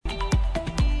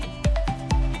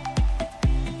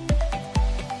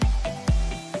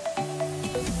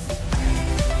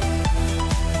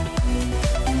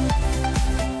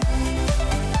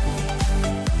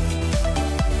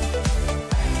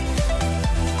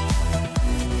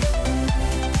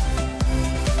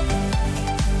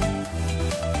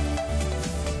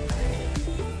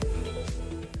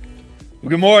Well,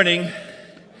 good morning.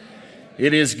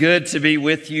 It is good to be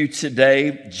with you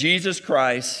today. Jesus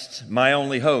Christ, my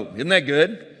only hope. Isn't that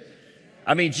good?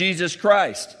 Jesus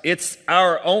Christ, it's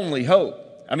our only hope.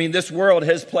 This world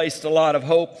has placed a lot of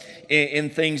hope in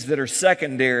things that are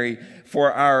secondary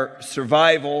for our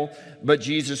survival, but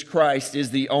Jesus Christ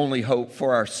is the only hope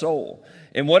for our soul.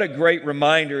 And what a great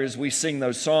reminder as we sing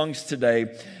those songs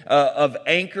today of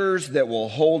anchors that will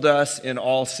hold us in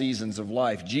all seasons of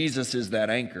life. Jesus is that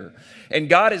anchor. And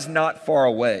God is not far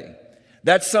away.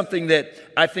 That's something that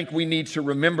I think we need to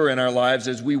remember in our lives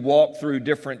as we walk through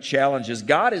different challenges.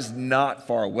 God is not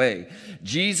far away.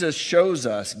 Jesus shows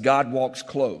us God walks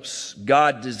close.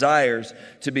 God desires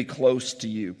to be close to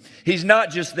you. He's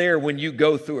not just there when you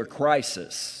go through a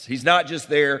crisis. He's not just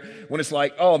there when it's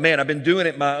like, oh man, I've been doing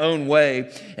it my own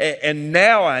way and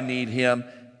now I need Him.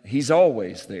 He's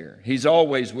always there. He's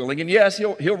always willing. And yes,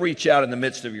 he'll reach out in the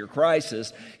midst of your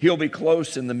crisis. He'll be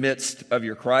close in the midst of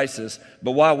your crisis.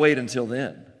 But why wait until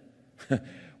then?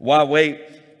 Why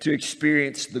wait to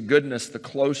experience the goodness, the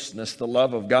closeness, the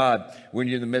love of God when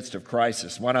you're in the midst of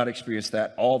crisis? Why not experience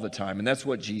that all the time? And that's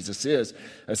what Jesus is,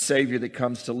 a Savior that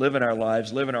comes to live in our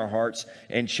lives, live in our hearts,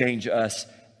 and change us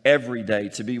every day,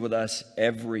 to be with us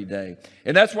every day.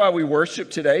 And that's why we worship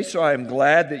today. So I am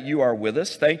glad that you are with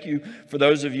us. Thank you for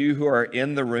those of you who are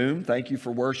in the room. Thank you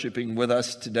for worshiping with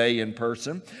us today in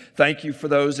person. Thank you for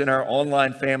those in our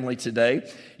online family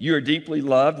today. You are deeply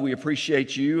loved. We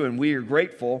appreciate you, and we are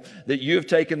grateful that you have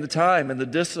taken the time and the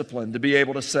discipline to be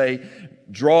able to say,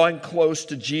 drawing close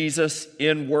to Jesus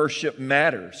in worship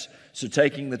matters. So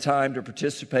taking the time to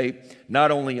participate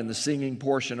not only in the singing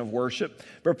portion of worship,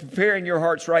 but preparing your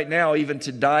hearts right now even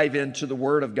to dive into the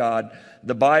Word of God,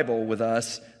 the Bible with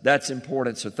us, that's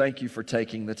important. So thank you for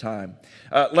taking the time.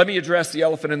 Let me address the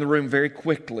elephant in the room very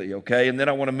quickly, okay? And then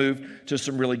I want to move to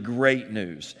some really great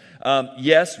news.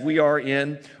 Yes, we are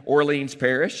in Orleans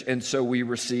Parish, and so we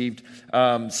received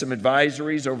some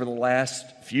advisories over the last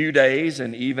few days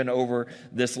and even over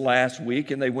this last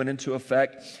week, and they went into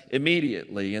effect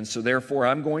immediately. And so therefore,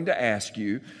 I'm going to ask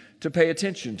you to pay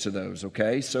attention to those,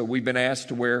 okay? So we've been asked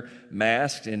to wear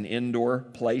masks in indoor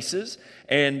places,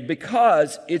 and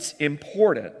because it's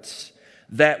important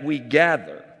that we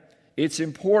gather, it's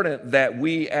important that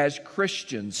we as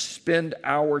Christians spend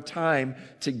our time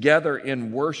together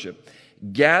in worship.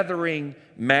 Gathering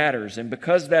matters, and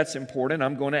because that's important,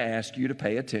 I'm going to ask you to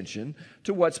pay attention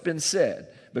to what's been said,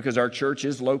 because our church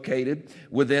is located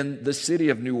within the city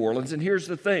of New Orleans. And here's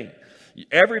the thing,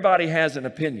 everybody has an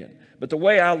opinion, but the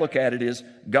way I look at it is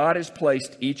God has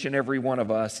placed each and every one of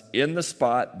us in the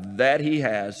spot that He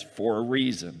has for a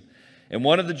reason. And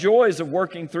one of the joys of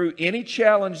working through any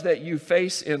challenge that you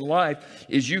face in life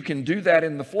is you can do that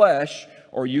in the flesh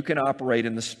or you can operate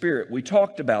in the Spirit. We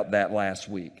talked about that last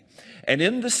week. And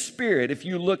in the Spirit, if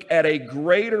you look at a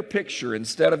greater picture,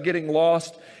 instead of getting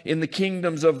lost in the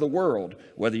kingdoms of the world,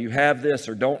 whether you have this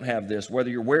or don't have this, whether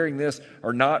you're wearing this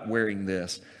or not wearing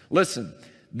this, listen,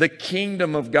 the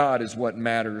kingdom of God is what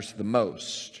matters the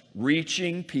most.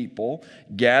 Reaching people,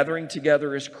 gathering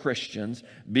together as Christians,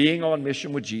 being on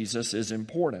mission with Jesus is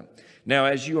important. Now,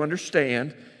 as you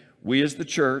understand, we as the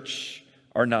church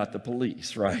are not the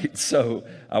police, right? So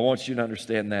I want you to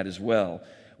understand that as well.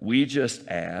 We just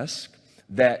ask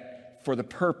that for the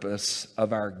purpose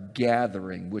of our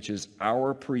gathering, which is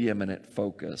our preeminent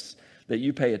focus, that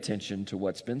you pay attention to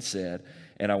what's been said,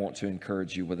 and I want to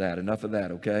encourage you with that. Enough of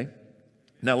that, okay?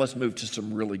 Now let's move to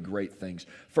some really great things.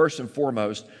 First and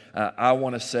foremost, I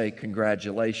want to say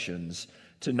congratulations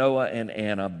to Noah and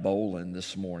Anna Boland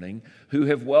this morning, who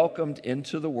have welcomed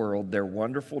into the world their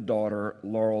wonderful daughter,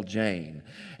 Laurel Jane.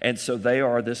 And so they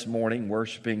are this morning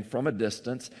worshiping from a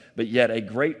distance, but yet a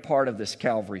great part of this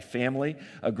Calvary family,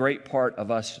 a great part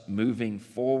of us moving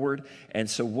forward. And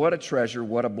so what a treasure,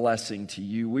 what a blessing to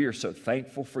you. We are so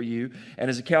thankful for you. And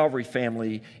as a Calvary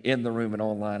family in the room and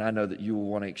online, I know that you will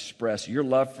want to express your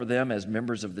love for them as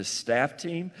members of this staff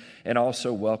team, and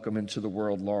also welcome into the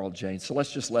world Laurel Jane. So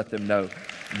let's just let them know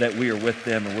that we are with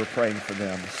them and we're praying for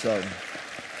them. So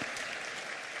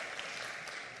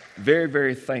very,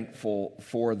 very thankful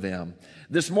for them.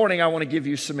 This morning I want to give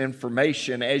you some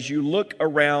information as you look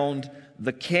around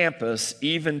the campus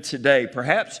even today.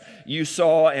 Perhaps you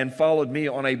saw and followed me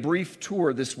on a brief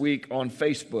tour this week on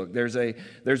Facebook.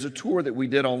 There's a tour that we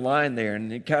did online there,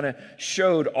 and it kind of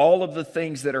showed all of the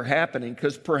things that are happening,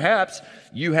 because perhaps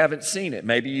you haven't seen it.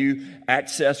 Maybe you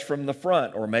access from the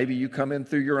front, or maybe you come in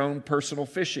through your own personal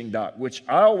fishing dock, which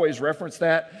I always reference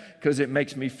that because it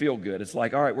makes me feel good. It's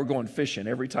like, all right, we're going fishing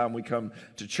every time we come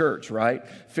to church, right?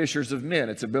 Fishers of men,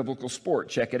 it's a biblical sport.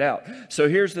 Check it out. So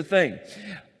here's the thing.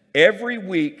 Every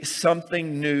week,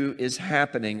 something new is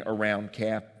happening around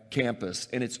campus,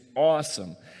 and it's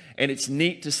awesome. And it's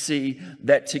neat to see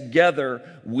that together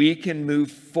we can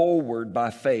move forward by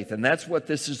faith. And that's what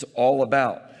this is all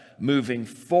about, moving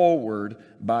forward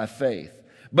by faith.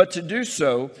 But to do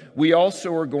so, we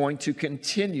also are going to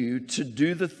continue to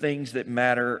do the things that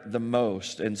matter the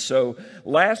most. And so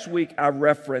last week I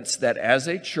referenced that as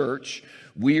a church,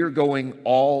 we are going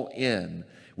all in.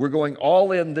 We're going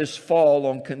all in this fall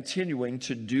on continuing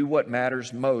to do what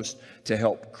matters most to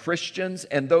help Christians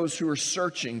and those who are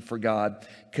searching for God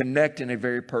connect in a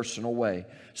very personal way.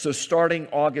 So starting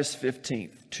August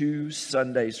 15th, 2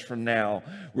 Sundays from now,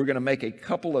 we're going to make a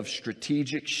couple of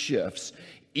strategic shifts,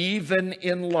 even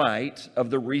in light of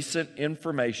the recent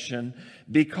information,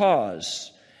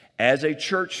 because as a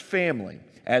church family,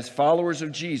 as followers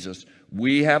of Jesus,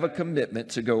 we have a commitment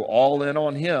to go all in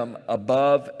on Him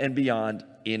above and beyond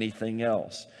anything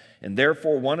else. And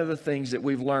therefore, one of the things that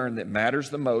we've learned that matters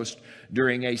the most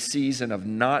during a season of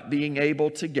not being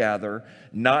able to gather,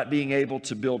 not being able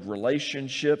to build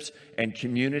relationships and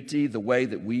community the way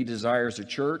that we desire as a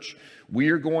church, we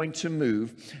are going to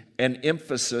move an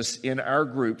emphasis in our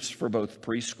groups for both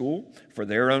preschool, for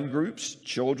their own groups,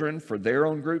 children for their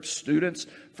own groups, students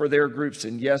for their groups,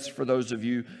 and yes, for those of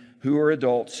you who are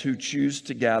adults who choose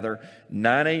to gather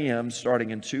 9 a.m.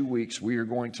 starting in 2 weeks, we are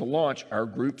going to launch our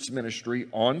groups ministry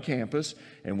on campus,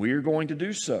 and we are going to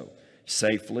do so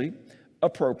safely,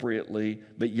 appropriately,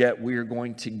 but yet we are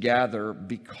going to gather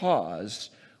because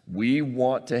we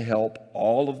want to help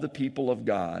all of the people of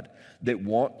God that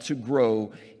want to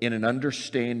grow in an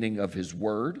understanding of His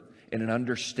Word, in an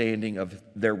understanding of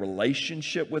their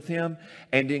relationship with Him,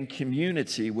 and in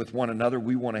community with one another.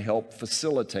 We want to help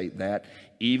facilitate that,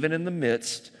 even in the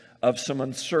midst of some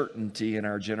uncertainty in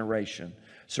our generation.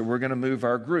 So we're going to move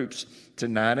our groups to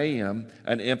 9 a.m.,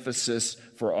 an emphasis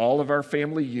for all of our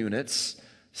family units,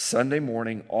 Sunday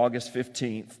morning, August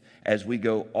 15th, as we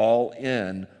go all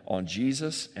in on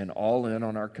Jesus and all in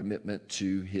on our commitment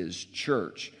to His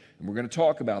church. And we're going to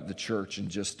talk about the church in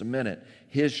just a minute,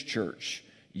 His church,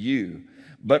 you.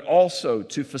 But also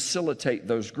to facilitate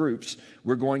those groups,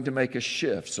 we're going to make a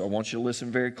shift. So I want you to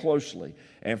listen very closely.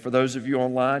 And for those of you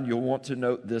online, you'll want to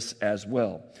note this as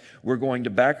well. We're going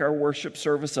to back our worship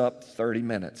service up 30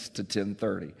 minutes to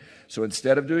 10:30. So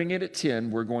instead of doing it at 10,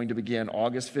 we're going to begin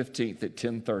August 15th at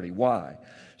 10:30. Why?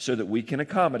 So that we can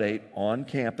accommodate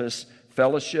on-campus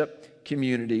fellowship,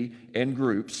 community, and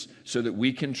groups, so that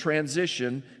we can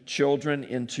transition children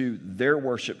into their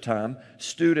worship time,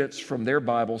 students from their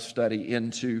Bible study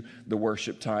into the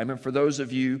worship time. And for those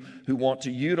of you who want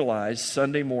to utilize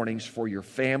Sunday mornings for your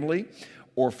family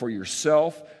or for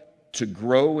yourself to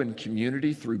grow in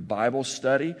community through Bible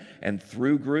study and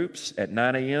through groups at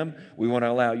 9 a.m., we want to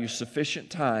allow you sufficient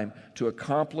time to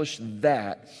accomplish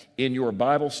that in your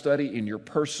Bible study, in your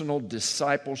personal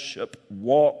discipleship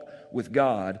walk with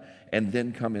God, and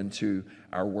then come into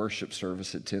our worship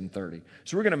service at 10:30.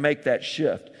 So we're going to make that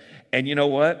shift. And you know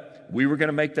what? We were going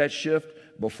to make that shift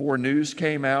before news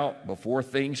came out, before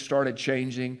things started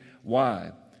changing.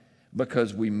 Why?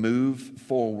 Because we move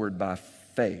forward by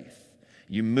faith.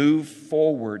 You move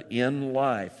forward in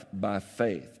life by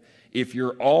faith. If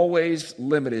you're always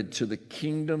limited to the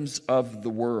kingdoms of the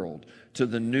world, to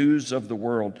the news of the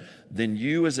world, then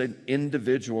you as an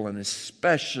individual, and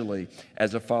especially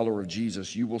as a follower of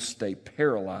Jesus, you will stay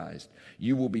paralyzed.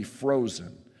 You will be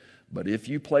frozen. But if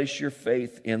you place your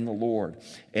faith in the Lord,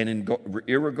 and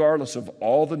irregardless of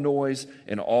all the noise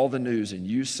and all the news, and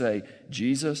you say,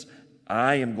 Jesus,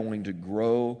 I am going to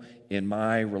grow in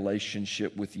my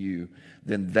relationship with you,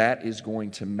 then that is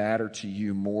going to matter to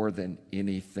you more than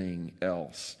anything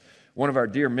else. One of our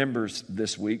dear members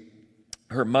this week,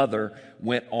 her mother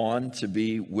went on to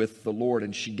be with the Lord,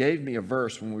 and she gave me a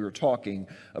verse when we were talking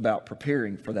about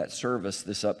preparing for that service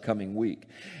this upcoming week.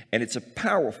 And it's a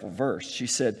powerful verse. She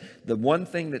said, the one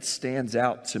thing that stands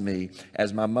out to me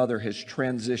as my mother has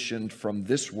transitioned from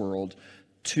this world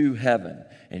to heaven,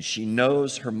 and she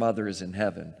knows her mother is in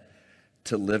heaven,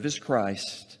 to live is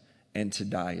Christ and to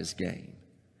die is gain.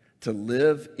 To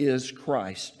live is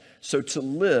Christ. So to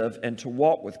live and to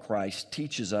walk with Christ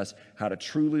teaches us how to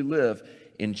truly live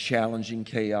in challenging,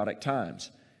 chaotic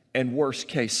times. And worst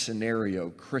case scenario,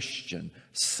 Christian,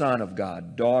 son of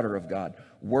God, daughter of God,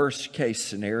 worst case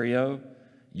scenario,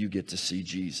 you get to see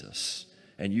Jesus.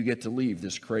 And you get to leave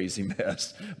this crazy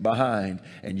mess behind,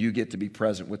 and you get to be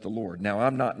present with the Lord. Now,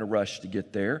 I'm not in a rush to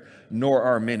get there, nor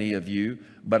are many of you,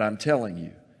 but I'm telling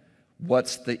you,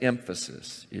 what's the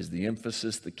emphasis? Is the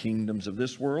emphasis the kingdoms of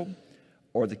this world,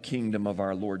 or the kingdom of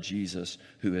our Lord Jesus,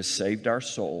 who has saved our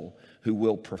soul, who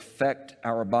will perfect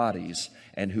our bodies,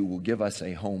 and who will give us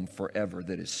a home forever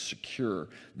that is secure,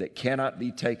 that cannot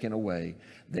be taken away,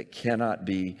 that cannot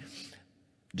be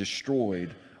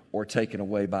destroyed or taken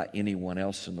away by anyone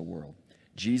else in the world.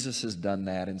 Jesus has done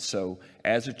that, and so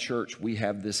as a church, we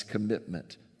have this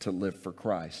commitment to live for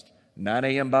Christ. 9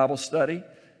 a.m. Bible study,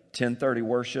 10:30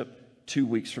 worship, 2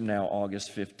 weeks from now,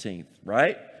 August 15th,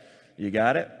 right? You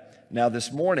got it? Now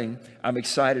this morning, I'm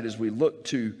excited as we look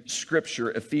to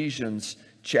Scripture, Ephesians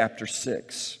chapter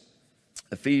 6.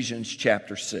 Ephesians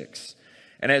chapter 6.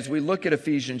 And as we look at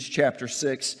Ephesians chapter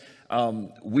 6,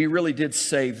 we really did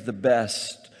save the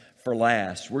best for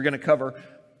last. We're going to cover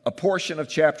a portion of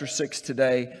chapter 6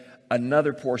 today,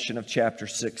 another portion of chapter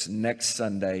 6 next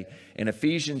Sunday. And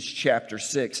Ephesians chapter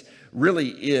 6 really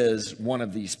is one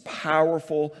of these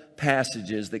powerful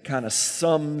passages that kind of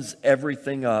sums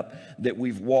everything up that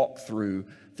we've walked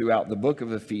throughout the book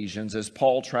of Ephesians, as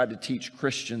Paul tried to teach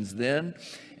Christians then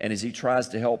and as he tries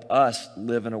to help us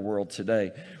live in a world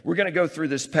today. We're going to go through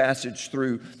this passage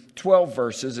through 12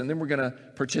 verses, and then we're going to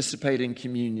participate in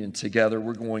communion together.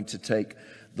 We're going to take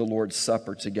the Lord's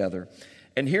Supper together.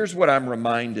 And here's what I'm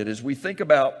reminded as we think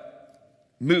about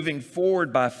moving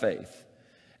forward by faith,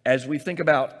 as we think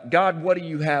about, God, what do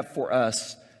you have for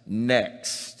us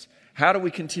next? How do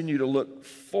we continue to look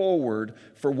forward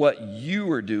for what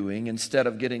you are doing instead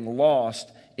of getting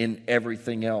lost in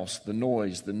everything else, the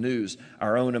noise, the news,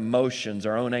 our own emotions,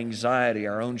 our own anxiety,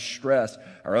 our own stress,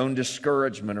 our own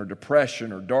discouragement or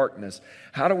depression or darkness?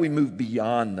 How do we move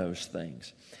beyond those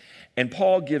things? And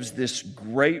Paul gives this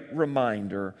great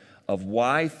reminder of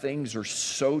why things are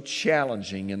so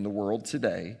challenging in the world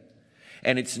today.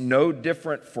 And it's no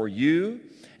different for you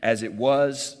as it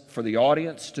was for the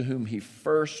audience to whom he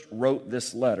first wrote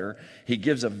this letter. He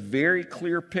gives a very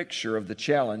clear picture of the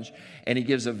challenge, and he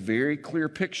gives a very clear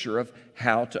picture of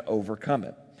how to overcome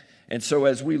it. And so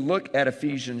as we look at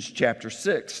Ephesians chapter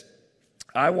 6,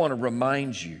 I want to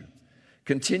remind you,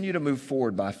 continue to move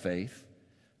forward by faith.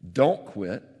 Don't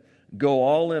quit. Go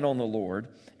all in on the Lord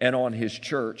and on His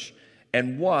church,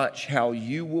 and watch how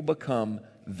you will become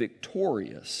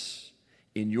victorious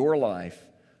in your life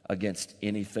against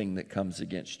anything that comes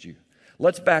against you.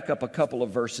 Let's back up a couple of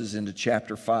verses into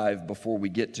chapter 5 before we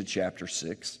get to chapter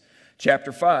 6.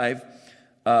 Chapter 5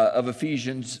 of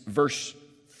Ephesians, verse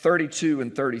 32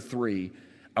 and 33.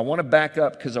 I want to back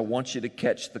up because I want you to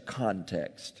catch the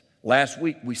context. Last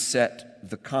week we set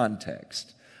the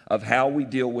context of how we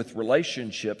deal with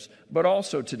relationships, but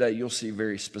also today you'll see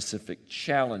very specific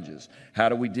challenges. How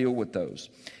do we deal with those?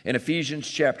 In Ephesians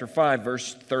chapter 5,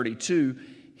 verse 32,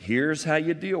 here's how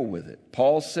you deal with it.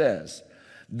 Paul says,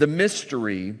 the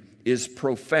mystery is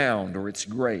profound, or it's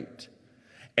great.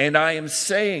 And I am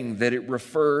saying that it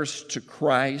refers to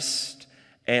Christ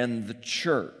and the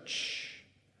church.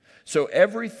 So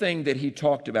everything that he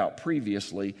talked about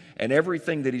previously and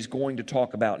everything that he's going to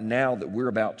talk about now that we're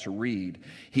about to read,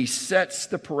 he sets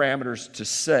the parameters to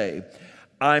say,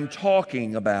 I'm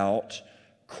talking about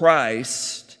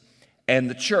Christ and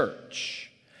the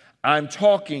church. I'm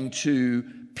talking to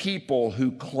people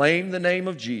who claim the name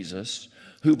of Jesus,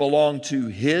 who belong to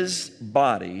his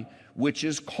body, which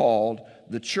is called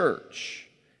the church.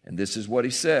 And this is what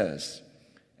he says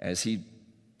as he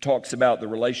talks about the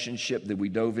relationship that we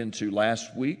dove into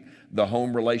last week, the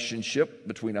home relationship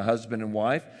between a husband and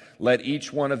wife. Let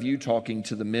each one of you, talking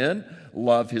to the men,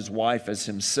 love his wife as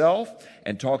himself,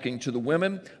 and talking to the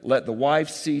women, let the wife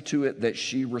see to it that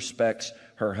she respects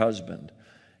her husband.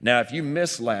 Now, if you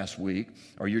missed last week,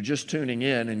 or you're just tuning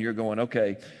in and you're going,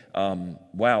 okay,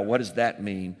 wow, what does that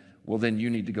mean? Well, then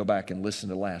you need to go back and listen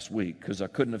to last week, because I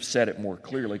couldn't have said it more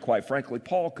clearly. Quite frankly,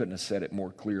 Paul couldn't have said it more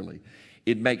clearly.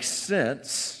 It makes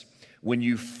sense when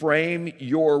you frame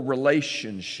your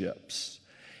relationships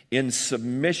in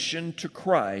submission to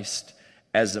Christ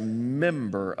as a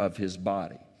member of his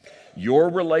body. Your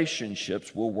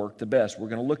relationships will work the best. We're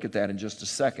going to look at that in just a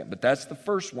second. But that's the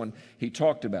first one he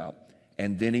talked about.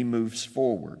 And then he moves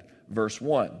forward. Verse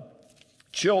 1,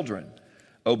 children,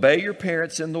 obey your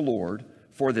parents in the Lord,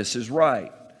 for this is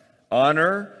right.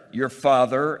 Honor your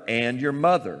father and your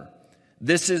mother.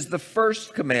 This is the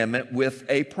first commandment with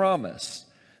a promise,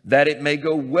 that it may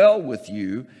go well with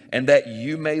you and that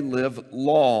you may live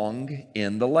long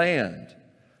in the land.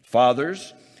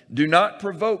 Fathers, do not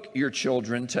provoke your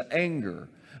children to anger,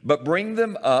 but bring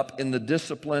them up in the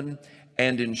discipline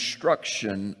and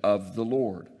instruction of the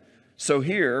Lord. So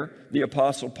here, the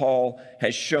Apostle Paul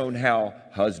has shown how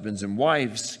husbands and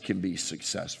wives can be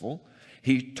successful.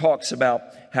 He talks about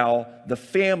how the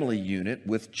family unit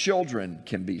with children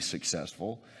can be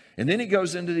successful. And then he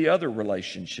goes into the other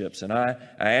relationships. And I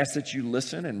ask that you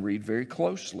listen and read very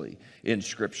closely in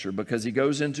Scripture, because he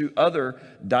goes into other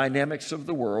dynamics of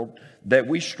the world that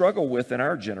we struggle with in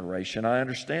our generation. I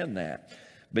understand that.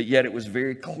 But yet it was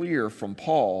very clear from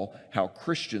Paul how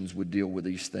Christians would deal with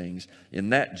these things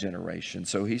in that generation.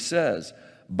 So he says,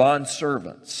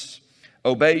 bondservants,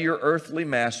 obey your earthly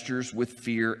masters with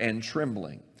fear and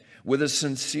trembling, with a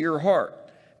sincere heart,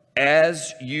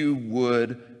 as you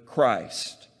would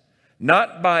Christ,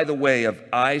 not by the way of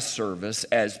eye service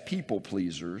as people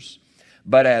pleasers,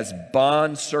 but as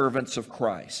bondservants of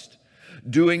Christ,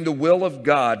 doing the will of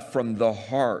God from the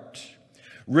heart,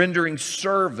 rendering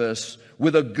service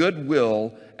with a good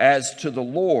will as to the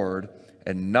Lord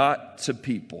and not to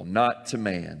people, not to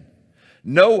man,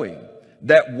 knowing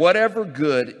that whatever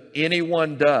good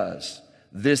anyone does,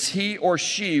 this he or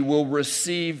she will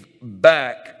receive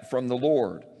back from the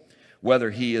Lord, whether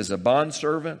he is a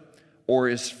bondservant or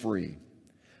is free.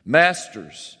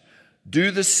 Masters,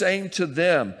 do the same to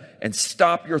them and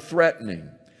stop your threatening,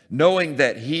 knowing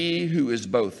that he who is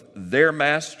both their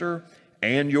master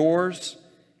and yours,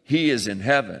 he is in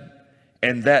heaven,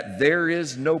 and that there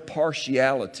is no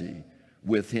partiality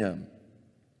with him.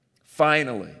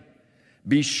 Finally,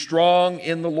 be strong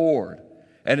in the Lord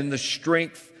and in the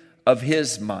strength of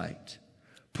his might.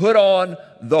 Put on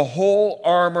the whole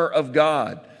armor of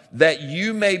God, that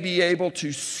you may be able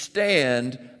to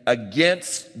stand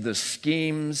against the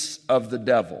schemes of the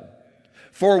devil.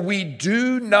 For we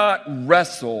do not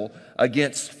wrestle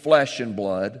against flesh and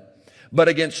blood, but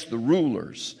against the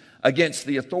rulers, against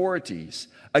the authorities,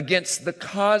 against the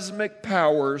cosmic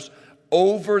powers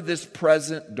over this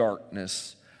present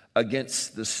darkness,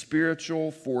 against the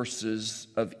spiritual forces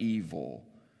of evil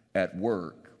at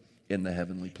work in the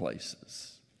heavenly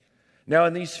places. Now,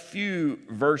 in these few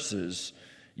verses,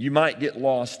 you might get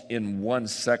lost in one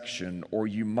section, or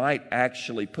you might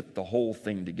actually put the whole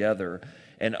thing together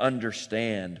and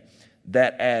understand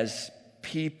that as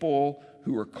people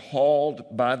who are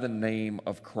called by the name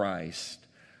of Christ,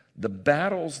 the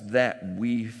battles that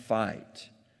we fight,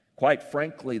 quite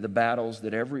frankly, the battles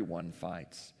that everyone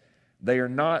fights, they are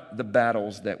not the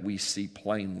battles that we see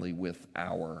plainly with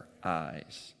our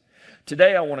eyes.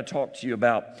 Today, I want to talk to you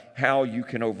about how you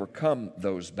can overcome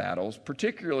those battles,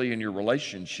 particularly in your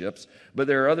relationships, but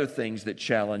there are other things that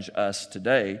challenge us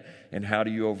today, and how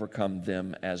do you overcome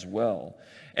them as well?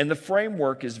 And the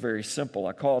framework is very simple.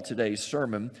 I call today's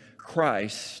sermon,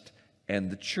 Christ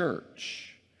and the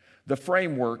Church. The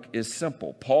framework is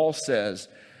simple. Paul says,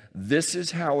 this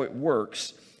is how it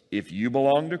works if you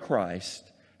belong to Christ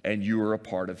and you are a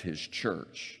part of his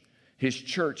church. His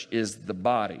church is the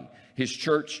body. His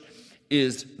church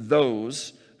is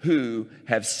those who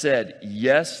have said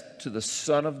yes to the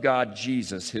Son of God,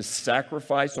 Jesus, his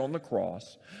sacrifice on the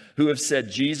cross, who have said,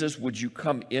 Jesus, would you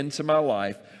come into my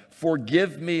life,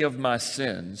 forgive me of my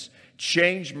sins,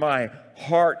 change my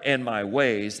heart and my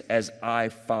ways as I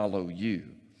follow you.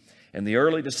 And the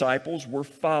early disciples were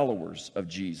followers of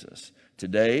Jesus.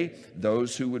 Today,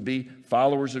 those who would be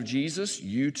followers of Jesus,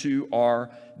 you too are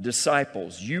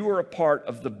disciples. You are a part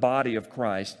of the body of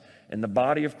Christ, and the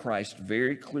body of Christ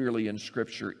very clearly in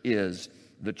Scripture is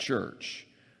the church.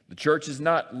 The church is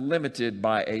not limited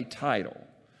by a title.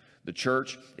 The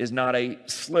church is not a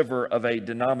sliver of a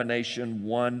denomination,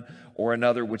 one or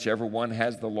another, whichever one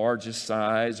has the largest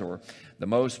size or the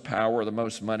most power or the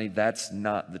most money. That's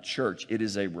not the church. It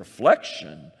is a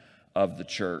reflection of the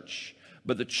church.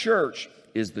 But the church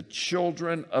is the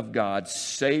children of God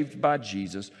saved by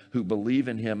Jesus who believe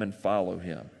in him and follow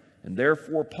him. And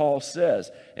therefore, Paul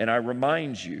says, and I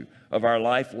remind you of our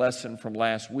life lesson from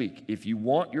last week, if you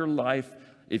want your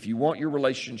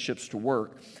relationships to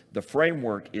work, the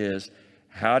framework is,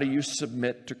 how do you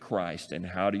submit to Christ and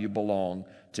how do you belong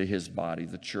to his body,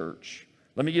 the church?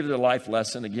 Let me give you the life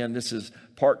lesson. Again, this is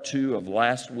part 2 of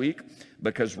last week,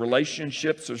 because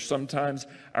relationships are sometimes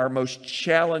our most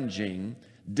challenging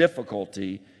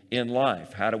difficulty in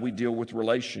life. How do we deal with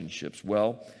relationships?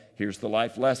 Well, here's the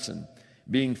life lesson.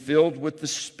 Being filled with the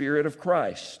Spirit of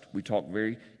Christ. We talked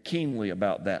very keenly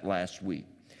about that last week.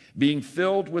 Being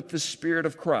filled with the Spirit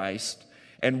of Christ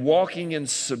and walking in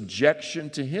subjection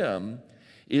to him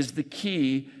is the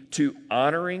key to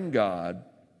honoring God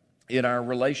in our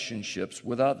relationships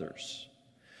with others.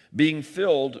 Being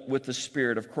filled with the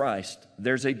Spirit of Christ.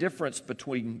 There's a difference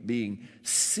between being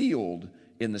sealed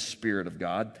in the Spirit of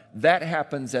God. That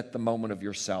happens at the moment of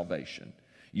your salvation.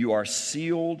 You are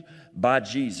sealed by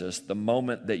Jesus the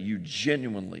moment that you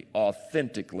genuinely,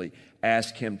 authentically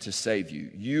ask him to save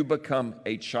you. You become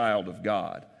a child of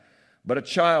God. But a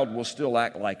child will still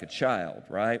act like a child,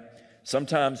 right?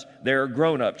 Sometimes there are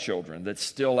grown-up children that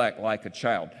still act like a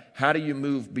child. How do you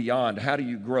move beyond? How do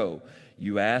you grow?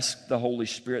 You ask the Holy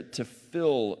Spirit to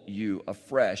fill you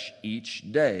afresh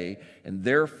each day, and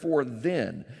therefore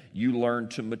then you learn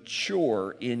to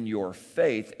mature in your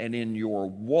faith and in your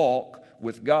walk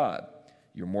with God.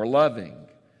 You're more loving.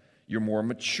 You're more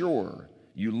mature.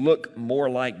 You look more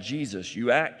like Jesus.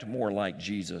 You act more like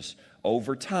Jesus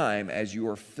over time as you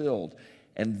are filled.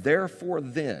 And therefore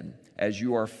then, as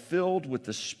you are filled with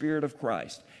the Spirit of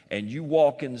Christ and you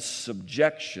walk in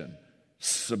submission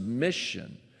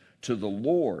to the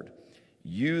Lord,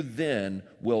 you then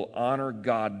will honor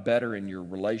God better in your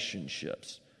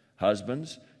relationships.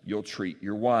 Husbands, you'll treat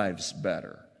your wives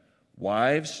better.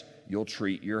 Wives, you'll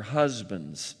treat your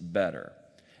husbands better.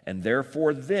 And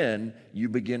therefore then you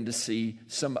begin to see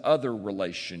some other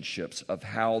relationships of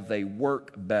how they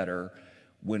work better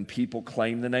when people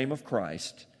claim the name of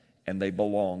Christ and they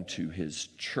belong to His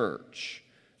church.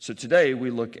 So today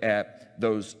we look at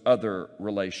those other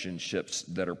relationships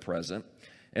that are present.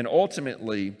 And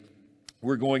ultimately,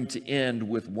 we're going to end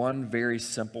with one very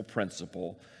simple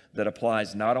principle that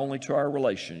applies not only to our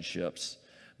relationships,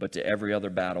 but to every other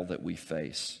battle that we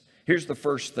face. Here's the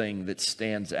first thing that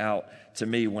stands out to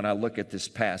me when I look at this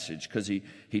passage, because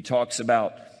he talks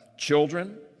about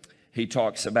children, he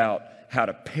talks about how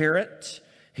to parent,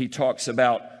 he talks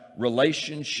about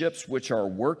relationships which are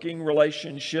working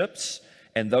relationships,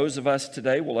 and those of us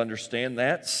today will understand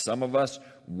that. Some of us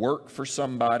work for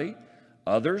somebody.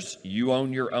 Others, you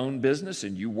own your own business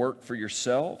and you work for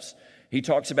yourselves. He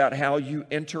talks about how you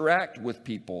interact with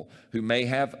people who may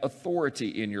have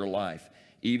authority in your life,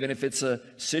 even if it's a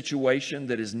situation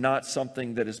that is not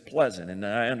something that is pleasant. And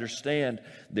I understand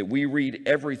that we read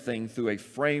everything through a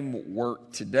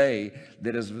framework today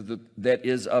that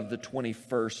is of the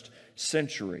 21st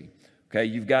century. Okay,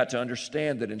 you've got to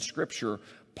understand that in Scripture,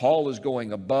 Paul is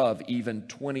going above even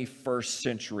 21st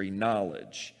century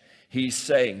knowledge. He's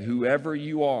saying, whoever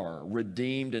you are,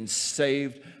 redeemed and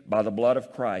saved by the blood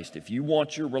of Christ, if you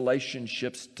want your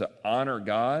relationships to honor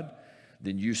God,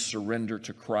 then you surrender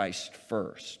to Christ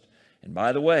first. And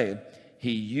by the way,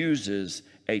 he uses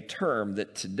a term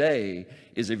that today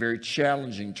is a very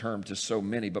challenging term to so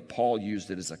many, but Paul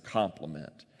used it as a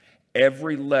compliment.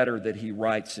 Every letter that he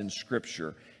writes in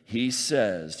Scripture, he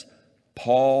says,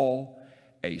 Paul,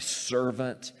 a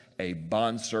servant, a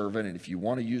bondservant, and if you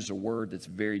want to use a word that's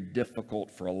very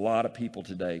difficult for a lot of people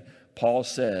today, Paul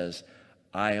says,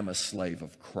 I am a slave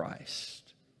of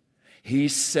Christ. He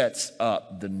sets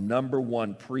up the number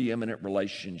one preeminent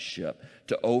relationship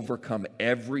to overcome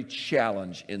every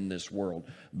challenge in this world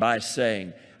by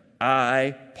saying,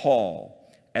 I,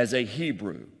 Paul, as a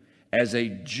Hebrew, as a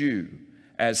Jew,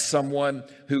 as someone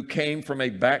who came from a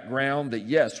background that,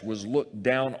 yes, was looked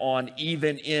down on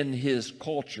even in his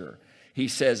culture, he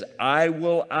says, I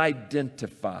will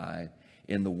identify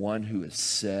in the one who has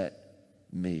set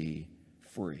me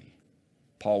free.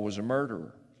 Paul was a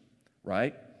murderer,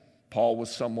 right? Paul was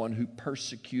someone who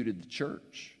persecuted the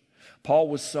church. Paul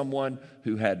was someone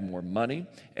who had more money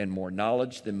and more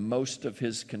knowledge than most of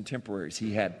his contemporaries.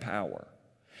 He had power.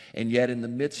 And yet in the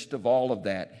midst of all of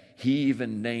that, he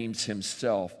even names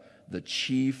himself the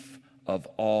chief of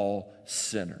all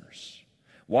sinners.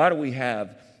 Why do we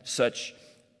have such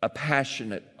a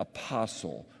passionate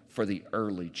apostle for the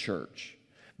early church?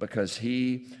 Because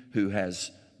he who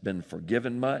has been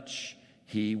forgiven much,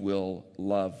 he will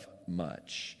love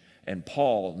much. And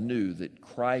Paul knew that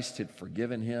Christ had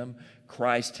forgiven him.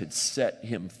 Christ had set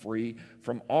him free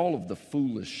from all of the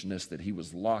foolishness that he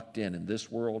was locked in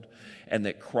this world, and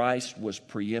that Christ was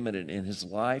preeminent in his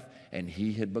life, and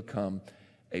he had become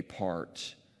a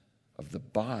part of the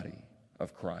body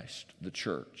of Christ, the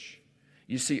church.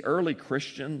 You see, early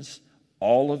Christians,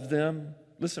 all of them,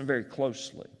 listen very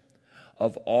closely,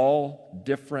 of all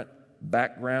different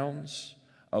backgrounds,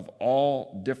 of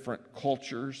all different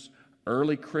cultures,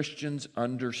 early Christians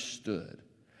understood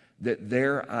that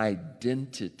their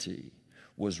identity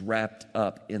was wrapped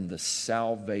up in the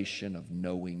salvation of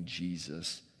knowing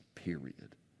Jesus,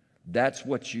 period. That's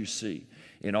what you see.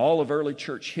 In all of early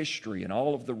church history, in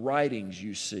all of the writings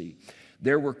you see,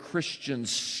 there were Christians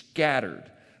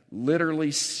scattered,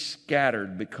 literally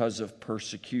scattered because of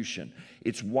persecution.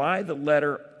 It's why the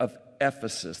letter of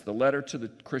Ephesus, the letter to the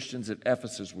Christians at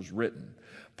Ephesus, was written.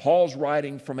 Paul's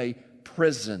writing from a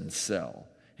prison cell.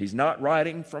 He's not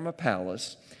writing from a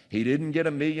palace. He didn't get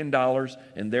 $1 million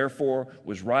and therefore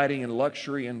was writing in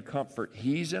luxury and comfort.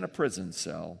 He's in a prison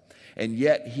cell, and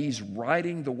yet he's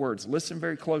writing the words. Listen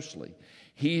very closely.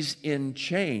 He's in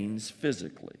chains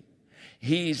physically.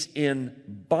 He's in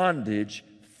bondage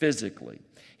physically.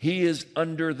 He is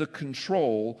under the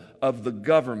control of the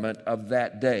government of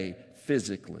that day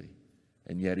physically.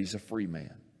 And yet he's a free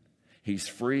man. He's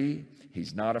free,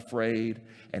 he's not afraid,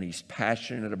 and he's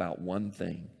passionate about one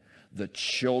thing: the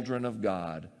children of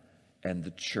God and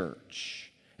the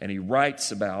church. And he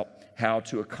writes about how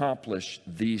to accomplish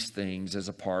these things as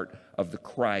a part of the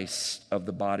Christ, of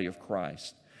the body of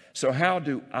Christ. So how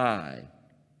do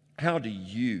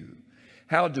you,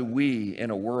 how do we,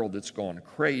 in a world that's gone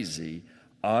crazy,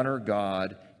 honor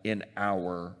God in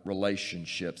our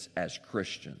relationships as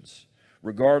Christians,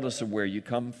 regardless of where you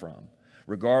come from,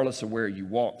 regardless of where you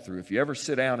walk through? If you ever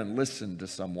sit down and listen to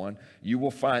someone, you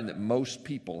will find that most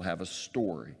people have a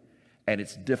story, and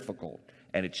it's difficult,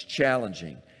 and it's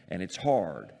challenging, and it's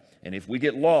hard. And if we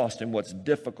get lost in what's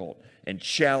difficult and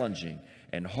challenging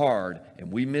and hard,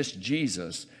 and we miss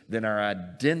Jesus, then our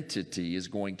identity is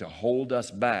going to hold us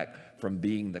back from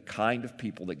being the kind of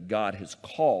people that God has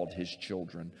called his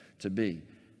children to be.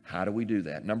 How do we do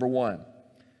that? Number one,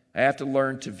 I have to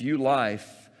learn to view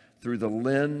life through the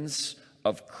lens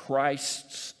of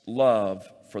Christ's love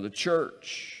for the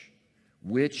church,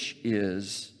 which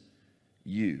is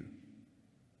you.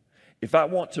 If I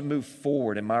want to move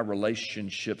forward in my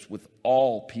relationships with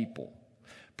all people,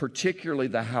 particularly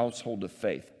the household of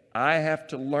faith, I have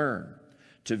to learn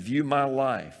to view my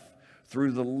life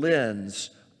through the lens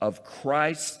of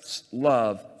Christ's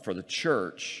love for the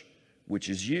church, which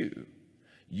is you.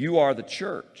 You are the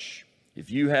church.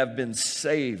 If you have been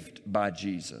saved by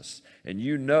Jesus, and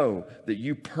you know that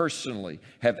you personally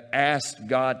have asked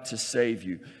God to save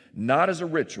you, not as a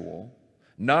ritual,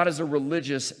 not as a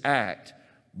religious act,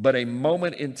 but a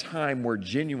moment in time where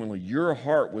genuinely your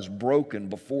heart was broken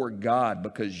before God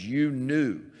because you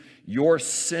knew your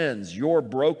sins, your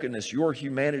brokenness, your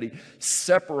humanity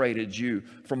separated you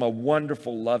from a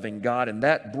wonderful, loving God. And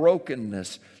that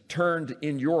brokenness turned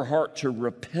in your heart to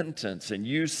repentance. And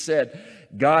you said,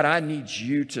 God, I need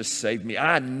you to save me.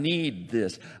 I need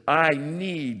this. I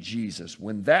need Jesus.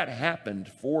 When that happened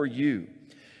for you,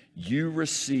 you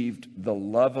received the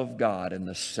love of God and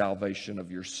the salvation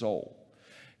of your soul.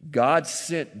 God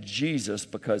sent Jesus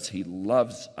because he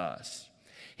loves us.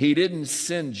 He didn't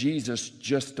send Jesus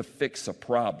just to fix a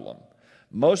problem.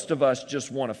 Most of us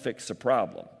just want to fix a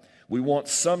problem. We want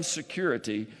some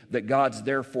security that God's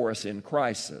there for us in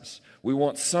crisis. We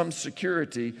want some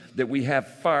security that we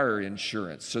have fire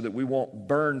insurance so that we won't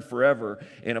burn forever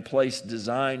in a place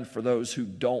designed for those who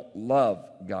don't love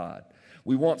God.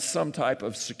 We want some type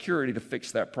of security to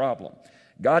fix that problem.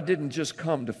 God didn't just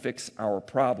come to fix our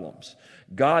problems.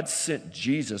 God sent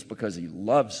Jesus because he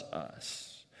loves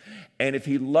us. And if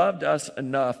he loved us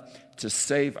enough to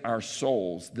save our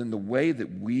souls, then the way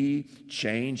that we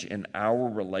change in our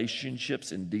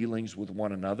relationships and dealings with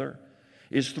one another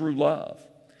is through love.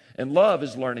 And love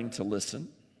is learning to listen.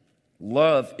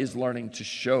 Love is learning to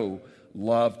show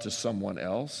love to someone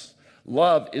else.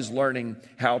 Love is learning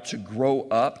how to grow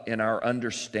up in our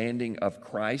understanding of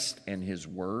Christ and his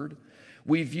word.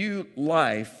 We view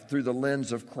life through the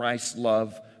lens of Christ's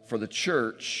love for the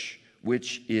church,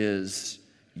 which is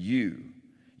you.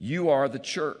 You are the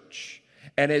church.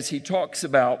 And as he talks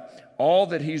about all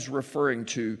that he's referring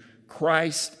to,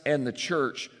 Christ and the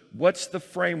church, what's the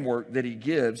framework that he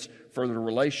gives for the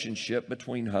relationship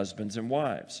between husbands and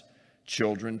wives?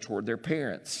 Children toward their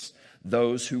parents.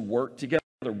 Those who work together,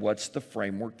 what's the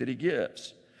framework that he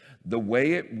gives? The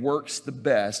way it works the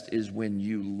best is when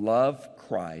you love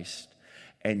Christ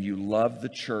and you love the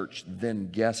church,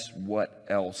 then guess what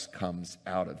else comes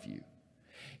out of you?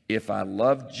 If I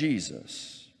love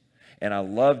Jesus, and I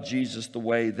love Jesus the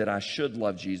way that I should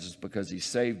love Jesus because he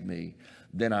saved me,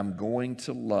 then I'm going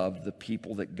to love the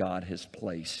people that God has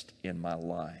placed in my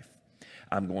life.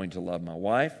 I'm going to love my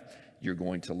wife. You're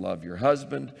going to love your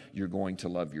husband. You're going to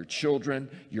love your children.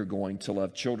 You're going to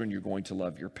love children. You're going to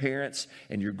love your parents.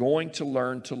 And you're going to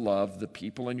learn to love the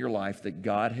people in your life that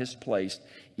God has placed,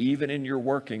 even in your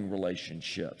working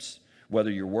relationships. Whether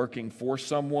you're working for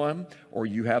someone or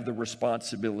you have the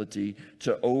responsibility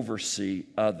to oversee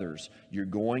others, you're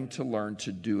going to learn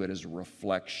to do it as a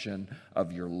reflection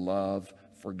of your love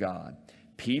for God.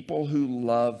 People who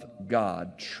love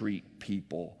God treat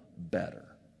people better.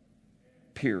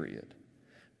 Period.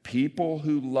 People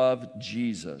who love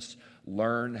Jesus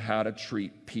learn how to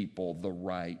treat people the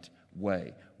right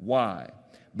way. Why?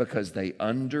 Because they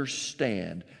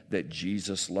understand that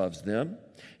Jesus loves them.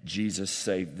 Jesus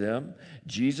saved them.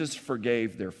 Jesus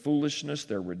forgave their foolishness,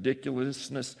 their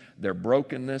ridiculousness, their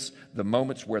brokenness, the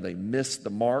moments where they missed the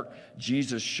mark.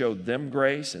 Jesus showed them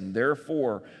grace, and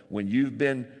therefore, when you've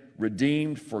been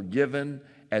redeemed, forgiven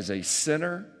as a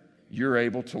sinner, you're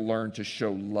able to learn to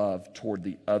show love toward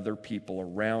the other people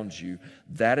around you.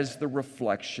 That is the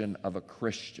reflection of a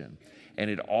Christian. And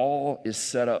it all is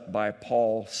set up by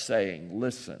Paul saying,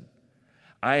 listen,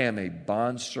 I am a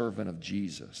bondservant of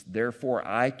Jesus. Therefore,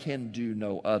 I can do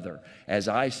no other. As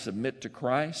I submit to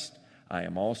Christ, I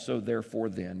am also therefore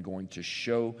then going to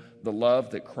show the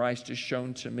love that Christ has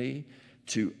shown to me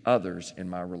to others in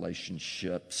my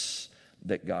relationships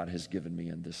that God has given me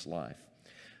in this life.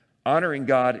 Honoring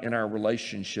God in our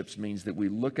relationships means that we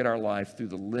look at our life through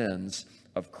the lens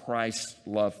of Christ's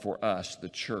love for us, the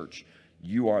church.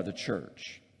 You are the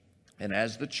church. And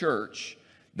as the church,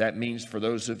 that means for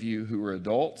those of you who are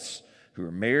adults, who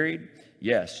are married,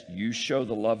 yes, you show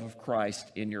the love of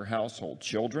Christ in your household.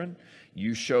 Children,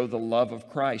 you show the love of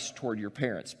Christ toward your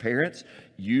parents. Parents,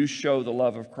 you show the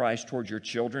love of Christ toward your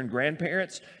children.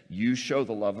 Grandparents, you show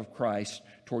the love of Christ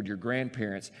toward your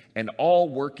grandparents. And all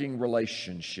working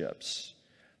relationships.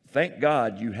 Thank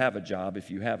God you have a job if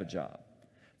you have a job.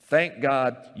 Thank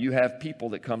God you have people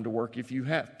that come to work if you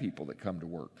have people that come to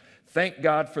work. Thank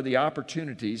God for the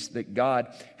opportunities that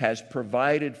God has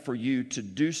provided for you to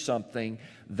do something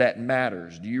that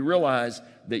matters. Do you realize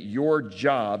that your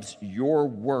jobs, your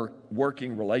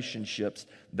working relationships,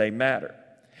 they matter?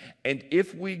 And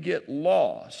if we get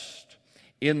lost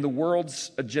in the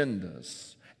world's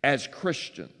agendas as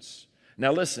Christians,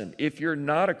 now listen, if you're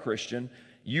not a Christian,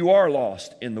 you are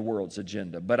lost in the world's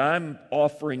agenda. But I'm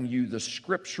offering you the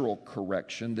scriptural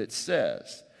correction that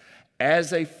says,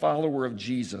 as a follower of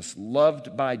Jesus,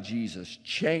 loved by Jesus,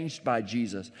 changed by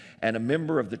Jesus, and a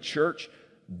member of the church,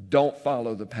 don't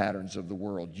follow the patterns of the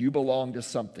world. You belong to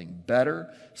something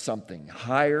better, something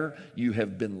higher. You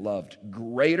have been loved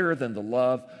greater than the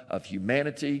love of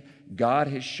humanity. God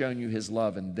has shown you his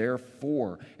love, and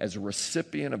therefore, as a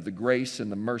recipient of the grace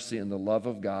and the mercy and the love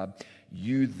of God,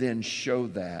 you then show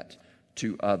that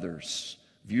to others.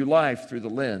 View life through the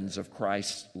lens of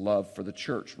Christ's love for the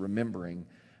church, remembering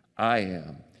I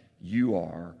am, you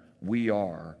are, we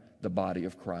are the body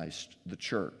of Christ, the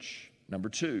church. Number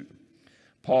two,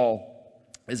 Paul,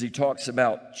 as he talks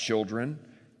about children,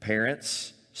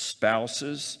 parents,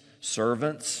 spouses,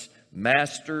 servants,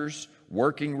 masters,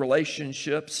 working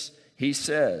relationships, he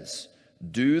says,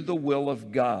 do the will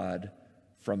of God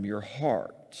from your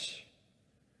heart,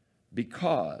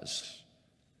 because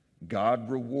God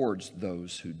rewards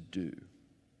those who do.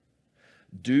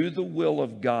 Do the will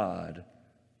of God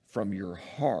from your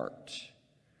heart,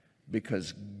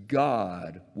 because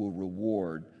God will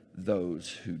reward those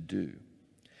who do.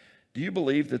 Do you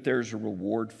believe that there's a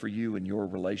reward for you in your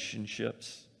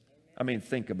relationships? I mean,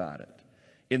 think about it.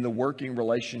 In the working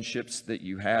relationships that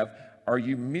you have, are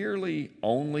you merely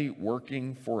only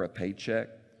working for a paycheck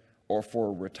or for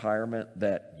a retirement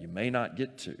that you may not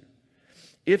get to?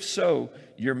 If so,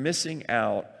 you're missing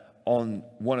out on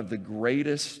one of the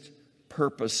greatest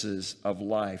purposes of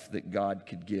life that God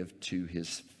could give to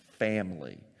his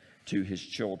family, to his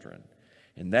children.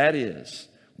 And that is,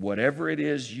 whatever it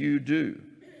is you do,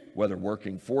 whether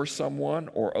working for someone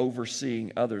or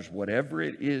overseeing others, whatever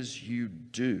it is you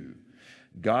do,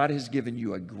 God has given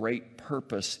you a great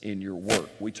purpose in your work.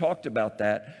 We talked about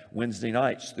that Wednesday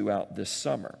nights throughout this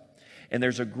summer. And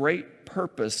there's a great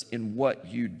purpose in what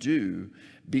you do,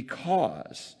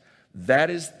 because that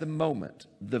is the moment,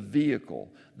 the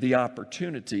vehicle, the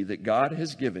opportunity that God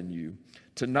has given you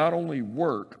to not only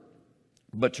work,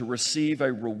 but to receive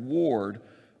a reward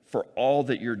for all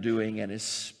that you're doing, and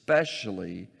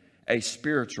especially a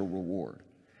spiritual reward.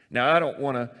 Now, I don't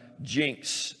want to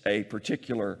jinx a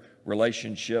particular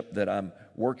relationship that I'm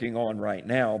working on right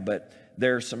now, but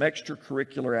there are some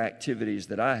extracurricular activities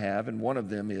that I have, and one of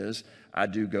them is I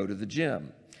do go to the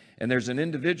gym. And there's an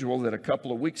individual that a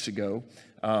couple of weeks ago,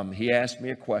 he asked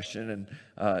me a question,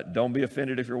 and don't be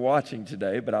offended if you're watching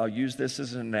today, but I'll use this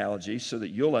as an analogy so that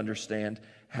you'll understand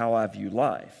how I view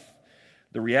life.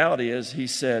 The reality is, he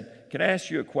said, "Can I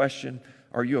ask you a question?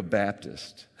 Are you a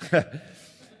Baptist?"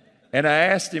 And I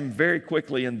asked him very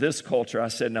quickly in this culture, I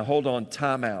said, now hold on,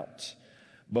 time out.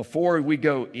 Before we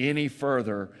go any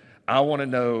further, I want to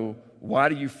know, why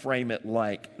do you frame it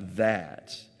like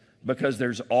that? Because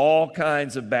there's all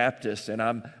kinds of Baptists, and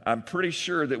I'm pretty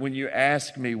sure that when you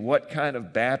ask me what kind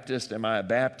of Baptist, am I a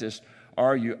Baptist,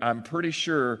 are you, I'm pretty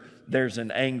sure there's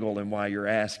an angle in why you're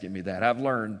asking me that. I've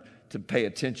learned to pay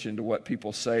attention to what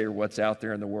people say or what's out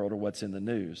there in the world or what's in the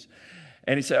news.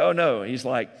 And he said, oh no, he's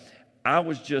like, I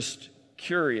was just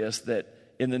curious that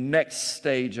in the next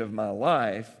stage of my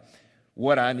life,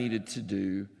 what I needed to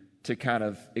do to kind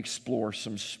of explore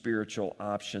some spiritual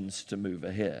options to move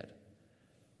ahead.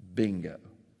 Bingo.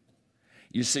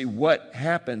 You see, what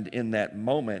happened in that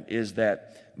moment is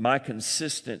that my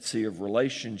consistency of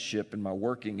relationship and my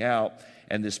working out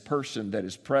and this person that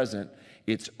is present,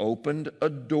 it's opened a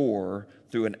door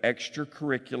through an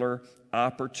extracurricular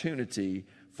opportunity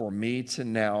for me to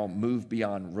now move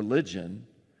beyond religion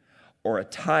or a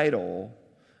title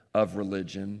of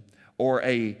religion or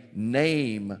a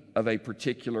name of a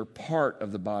particular part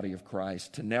of the body of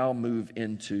Christ to now move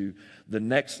into the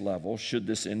next level, should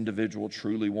this individual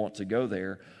truly want to go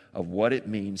there, of what it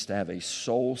means to have a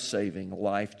soul-saving,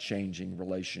 life-changing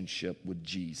relationship with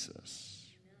Jesus.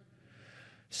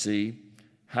 See,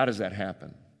 how does that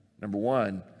happen? Number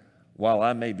one, while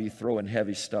I may be throwing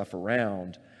heavy stuff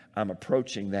around, I'm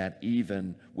approaching that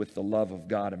even with the love of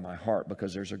God in my heart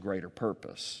because there's a greater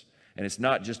purpose. And it's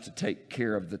not just to take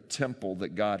care of the temple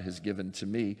that God has given to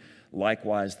me.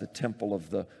 Likewise, the temple of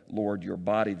the Lord, your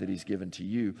body that He's given to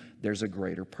you, there's a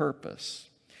greater purpose.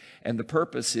 And the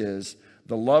purpose is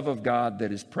the love of God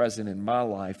that is present in my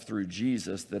life through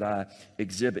Jesus that I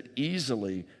exhibit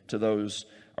easily to those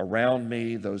around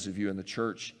me, those of you in the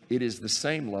church. It is the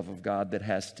same love of God that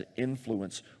has to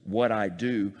influence what I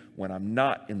do when I'm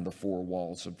not in the four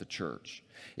walls of the church.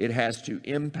 It has to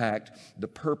impact the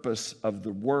purpose of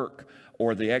the work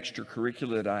or the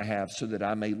extracurricular that I have so that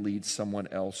I may lead someone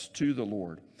else to the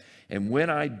Lord. And when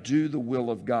I do the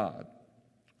will of God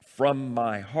from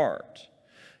my heart,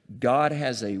 God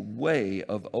has a way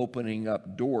of opening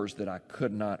up doors that I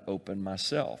could not open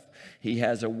myself. He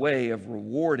has a way of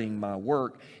rewarding my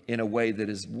work in a way that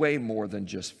is way more than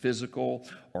just physical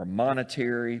or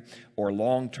monetary or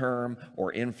long-term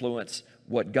or influence.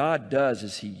 What God does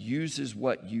is He uses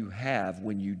what you have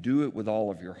when you do it with all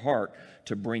of your heart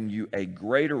to bring you a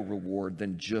greater reward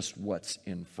than just what's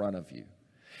in front of you.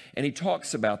 And He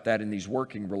talks about that in these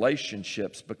working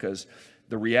relationships because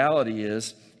the reality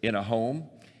is, in a home,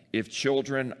 if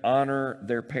children honor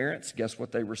their parents, guess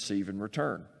what they receive in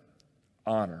return?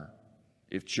 Honor.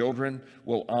 If children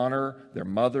will honor their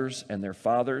mothers and their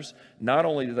fathers, not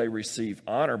only do they receive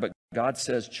honor, but God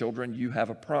says, children, you have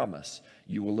a promise.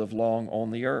 You will live long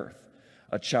on the earth.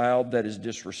 A child that is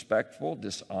disrespectful,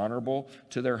 dishonorable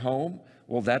to their home,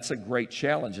 well, that's a great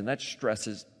challenge, and that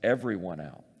stresses everyone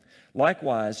out.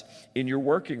 Likewise, in your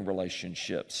working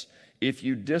relationships, if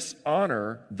you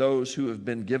dishonor those who have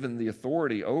been given the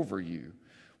authority over you,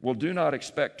 well, do not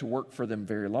expect to work for them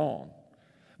very long.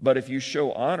 But if you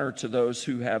show honor to those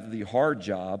who have the hard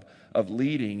job of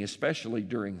leading, especially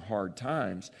during hard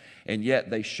times, and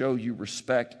yet they show you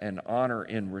respect and honor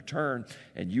in return,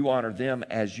 and you honor them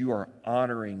as you are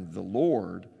honoring the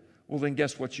Lord, well, then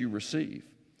guess what you receive?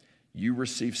 You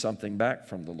receive something back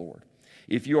from the Lord.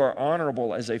 If you are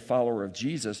honorable as a follower of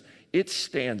Jesus, it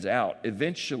stands out.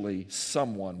 Eventually,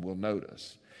 someone will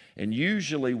notice. And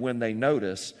usually when they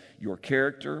notice your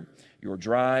character, your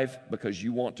drive, because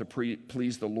you want to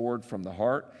please the Lord from the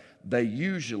heart, they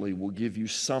usually will give you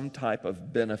some type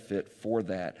of benefit for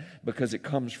that because it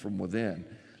comes from within.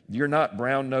 You're not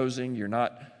brown-nosing, you're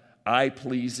not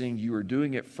eye-pleasing, you are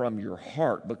doing it from your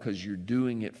heart because you're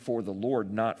doing it for the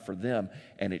Lord, not for them,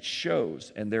 and it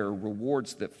shows, and there are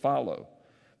rewards that follow.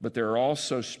 But there are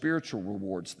also spiritual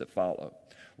rewards that follow.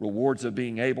 Rewards of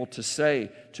being able to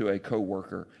say to a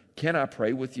coworker, can I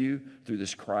pray with you through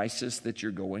this crisis that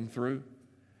you're going through?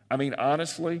 I mean,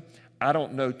 honestly, I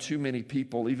don't know too many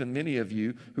people, even many of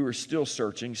you, who are still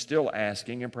searching, still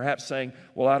asking, and perhaps saying,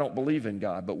 well, I don't believe in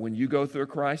God. But when you go through a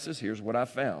crisis, here's what I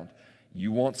found.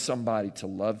 You want somebody to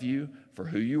love you for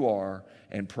who you are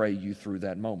and pray you through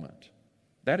that moment.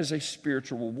 That is a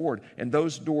spiritual reward. And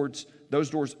those doors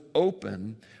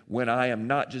open when I am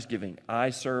not just giving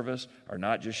eye service or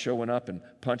not just showing up and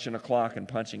punching a clock and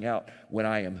punching out. When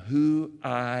I am who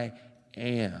I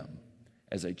am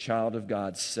as a child of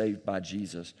God saved by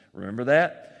Jesus. Remember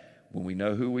that? When we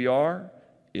know who we are,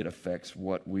 it affects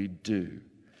what we do.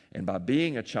 And by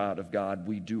being a child of God,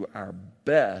 we do our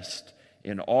best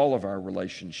in all of our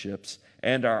relationships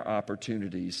and our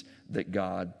opportunities that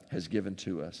God has given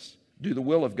to us. Do the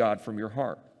will of God from your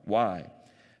heart. Why?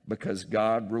 Because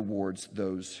God rewards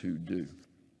those who do.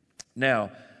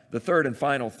 Now, the third and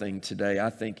final thing today, I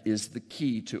think, is the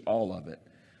key to all of it.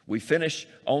 We finish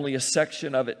only a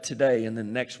section of it today, and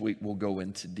then next week we'll go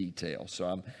into detail. So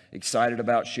I'm excited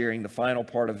about sharing the final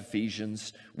part of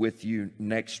Ephesians with you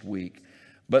next week.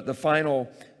 But the final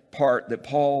part that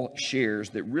Paul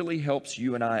shares that really helps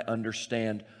you and I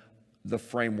understand the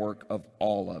framework of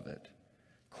all of it.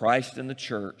 Christ and the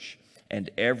church and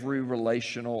every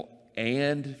relational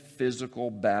and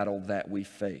physical battle that we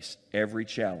face, every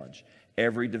challenge,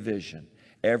 every division,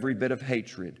 every bit of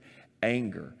hatred,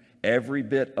 anger, every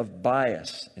bit of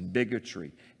bias and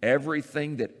bigotry,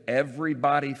 everything that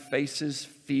everybody faces,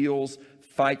 feels,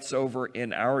 fights over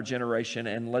in our generation.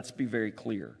 And let's be very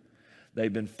clear,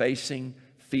 they've been facing,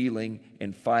 feeling,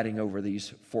 and fighting over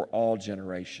these for all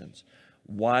generations.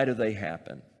 Why do they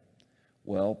happen?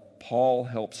 Well, Paul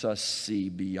helps us see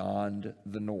beyond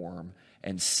the norm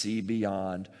and see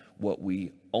beyond what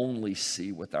we only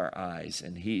see with our eyes.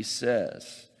 And he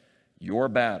says, your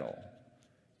battle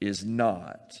is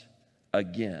not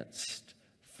against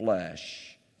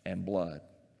flesh and blood.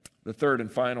 The third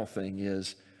and final thing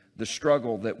is the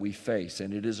struggle that we face,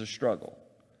 and it is a struggle.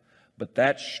 But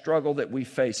that struggle that we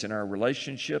face in our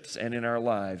relationships and in our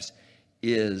lives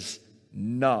is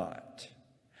not,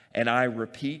 and I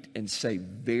repeat and say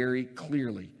very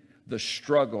clearly, the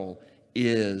struggle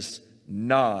is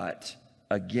not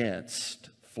against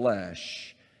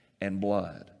flesh and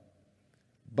blood.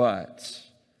 But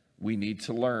we need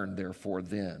to learn, therefore,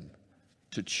 then,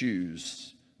 to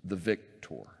choose the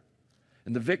victor.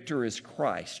 And the victor is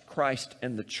Christ, Christ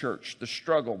and the church. The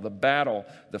struggle, the battle,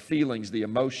 the feelings, the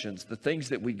emotions, the things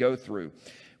that we go through.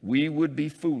 We would be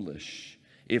foolish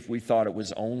if we thought it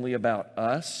was only about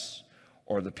us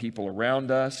or the people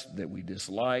around us that we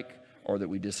dislike or that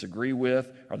we disagree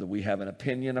with or that we have an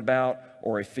opinion about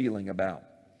or a feeling about.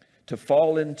 To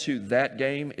fall into that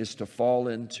game is to fall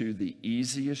into the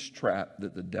easiest trap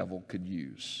that the devil could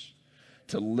use.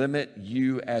 To limit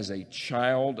you as a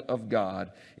child of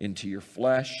God into your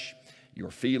flesh, your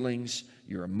feelings,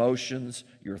 your emotions,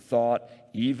 your thought,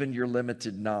 even your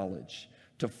limited knowledge.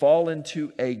 To fall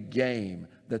into a game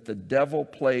that the devil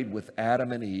played with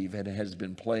Adam and Eve and has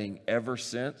been playing ever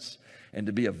since, and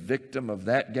to be a victim of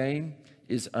that game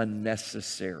is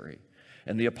unnecessary.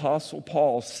 And the Apostle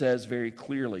Paul says very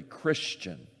clearly,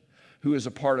 Christian, who is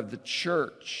a part of the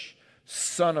church,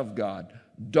 son of God,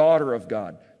 daughter of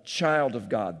God, child of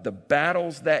God, the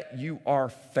battles that you are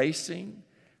facing,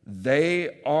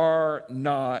 they are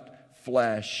not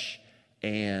flesh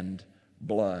and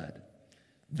blood.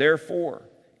 Therefore,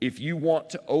 if you want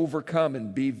to overcome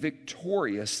and be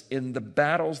victorious in the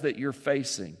battles that you're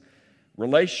facing,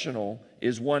 relational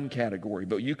is one category,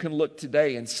 but you can look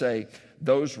today and say,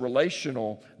 those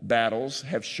relational battles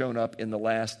have shown up in the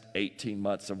last 18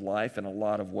 months of life in a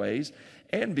lot of ways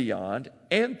and beyond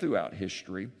and throughout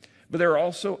history. But there are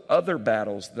also other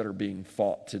battles that are being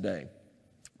fought today.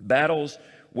 Battles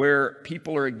where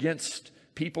people are against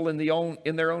people in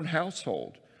their own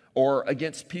household or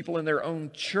against people in their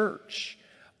own church.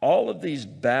 All of these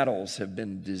battles have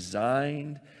been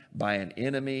designed by an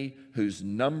enemy whose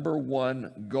number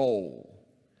one goal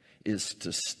is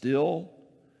to steal,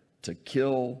 to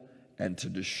kill, and to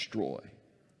destroy.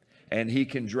 And he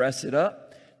can dress it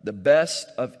up the best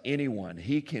of anyone.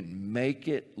 He can make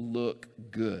it look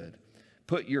good.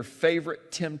 Put your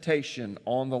favorite temptation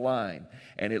on the line,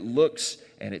 and it looks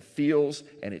and it feels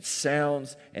and it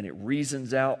sounds and it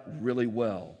reasons out really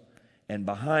well. And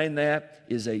behind that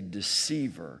is a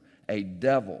deceiver, a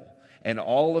devil, and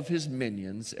all of his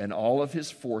minions and all of his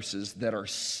forces that are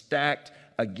stacked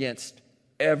against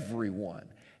everyone,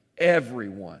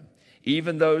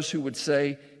 even those who would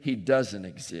say he doesn't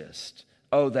exist.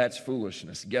 Oh, that's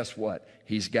foolishness. Guess what?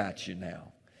 He's got you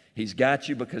now. He's got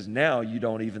you because now you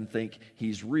don't even think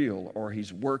he's real or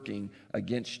he's working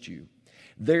against you.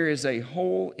 There is a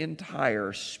whole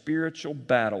entire spiritual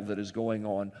battle that is going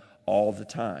on all the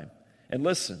time. And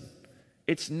listen,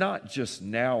 it's not just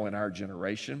now in our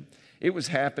generation. It was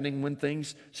happening when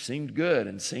things seemed good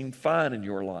and seemed fine in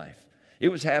your life. It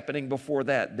was happening before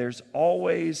that. There's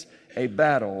always a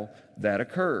battle that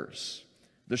occurs.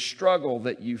 The struggle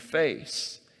that you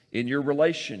face in your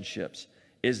relationships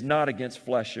is not against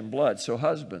flesh and blood. So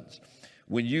husbands,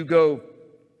 when you go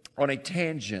on a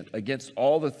tangent against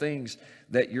all the things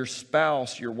that your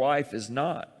spouse, your wife is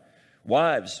not.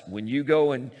 Wives, when you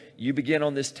go and you begin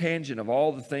on this tangent of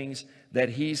all the things that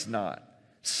he's not,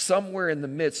 somewhere in the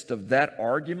midst of that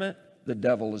argument, the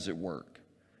devil is at work.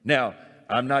 Now,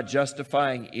 I'm not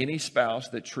justifying any spouse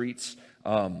that treats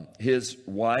his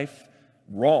wife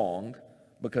wrong,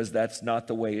 because that's not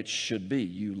the way it should be.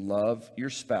 You love your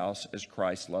spouse as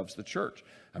Christ loves the church.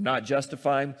 I'm not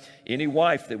justifying any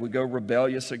wife that would go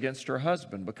rebellious against her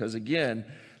husband, because again,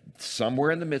 somewhere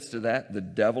in the midst of that, the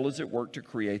devil is at work to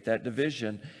create that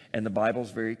division, and the Bible's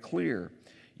very clear.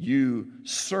 You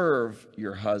serve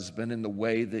your husband in the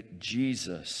way that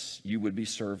you would be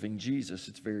serving Jesus.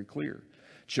 It's very clear.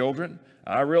 Children,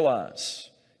 I realize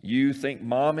you think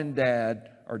mom and dad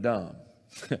are dumb.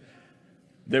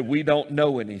 That we don't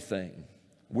know anything.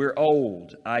 We're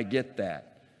old. I get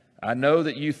that. I know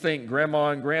that you think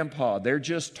grandma and grandpa, they're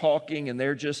just talking and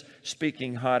they're just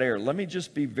speaking hot air. Let me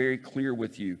just be very clear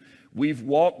with you. We've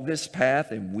walked this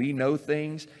path and we know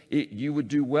things. You would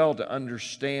do well to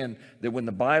understand that when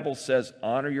the Bible says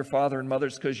honor your father and mother,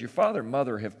 it's because your father and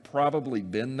mother have probably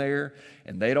been there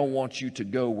and they don't want you to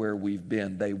go where we've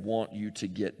been. They want you to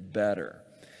get better.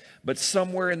 But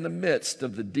somewhere in the midst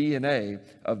of the DNA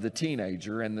of the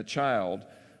teenager and the child,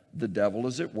 the devil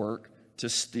is at work to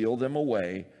steal them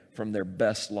away from their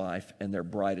best life and their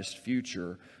brightest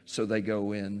future, so they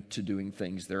go into doing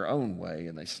things their own way,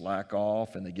 and they slack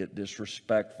off, and they get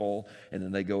disrespectful, and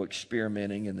then they go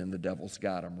experimenting, and then the devil's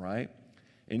got them, right?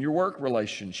 In your work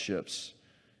relationships,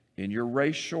 in your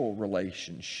racial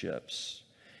relationships,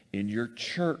 in your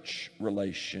church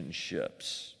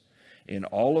relationships, in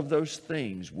all of those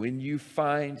things, when you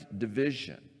find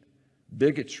division,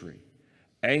 bigotry,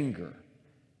 anger,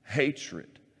 hatred,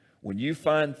 when you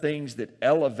find things that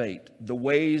elevate the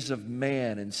ways of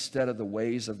man instead of the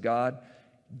ways of God,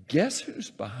 guess who's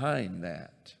behind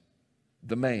that?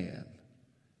 The man.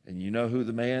 And you know who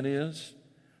the man is?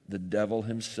 The devil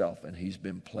himself. And he's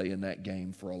been playing that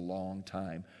game for a long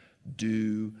time.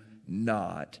 Do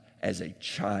not, as a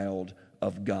child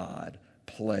of God,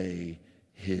 play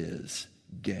his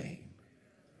game.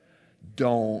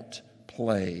 Don't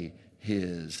play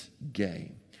his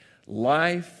game.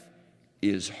 Life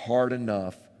is hard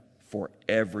enough for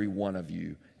every one of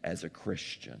you as a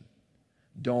Christian.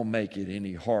 Don't make it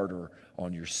any harder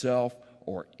on yourself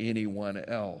or anyone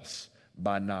else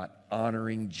by not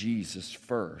honoring Jesus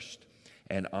first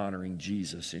and honoring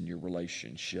Jesus in your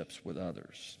relationships with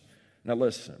others. Now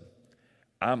listen,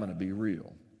 I'm going to be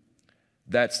real.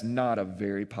 That's not a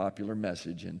very popular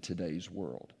message in today's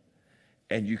world.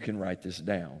 And you can write this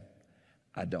down.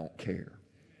 I don't care.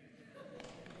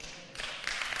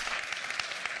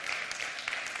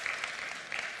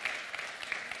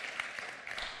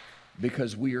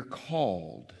 Because we are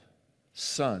called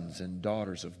sons and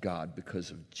daughters of God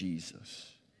because of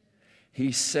Jesus.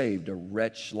 He saved a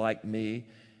wretch like me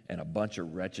and a bunch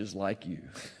of wretches like you.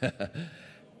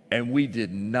 And we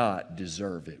did not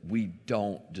deserve it. We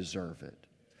don't deserve it.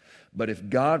 But if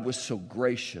God was so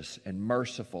gracious and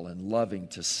merciful and loving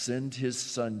to send his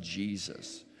son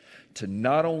Jesus to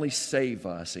not only save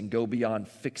us and go beyond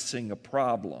fixing a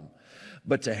problem,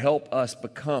 but to help us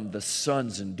become the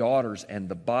sons and daughters and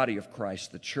the body of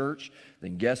Christ, the church,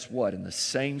 then guess what? In the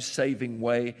same saving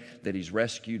way that he's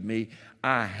rescued me,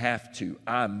 I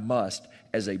must,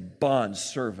 as a bond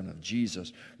servant of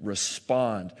Jesus,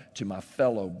 respond to my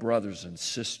fellow brothers and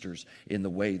sisters in the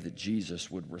way that Jesus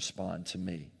would respond to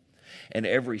me. And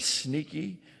every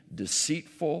sneaky,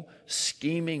 deceitful,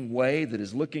 scheming way that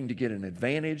is looking to get an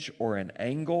advantage or an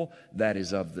angle, that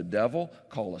is of the devil.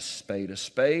 Call a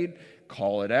spade,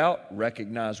 call it out,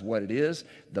 recognize what it is.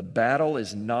 The battle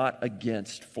is not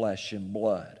against flesh and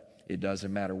blood. It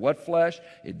doesn't matter what flesh,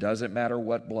 it doesn't matter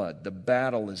what blood. The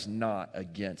battle is not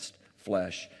against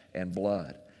flesh and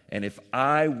blood. And if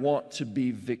I want to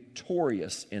be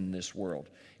victorious in this world,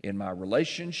 in my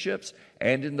relationships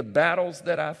and in the battles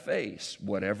that I face,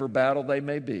 whatever battle they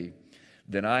may be,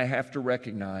 then I have to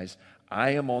recognize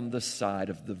I am on the side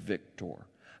of the victor.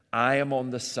 I am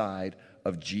on the side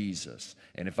of Jesus.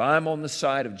 And if I'm on the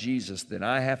side of Jesus, then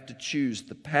I have to choose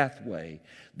the pathway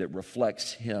that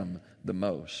reflects him the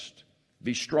most.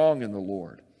 Be strong in the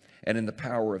Lord and in the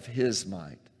power of his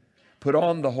might. Put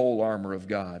on the whole armor of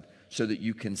God so that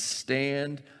you can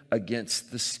stand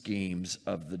against the schemes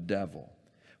of the devil.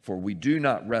 For we do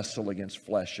not wrestle against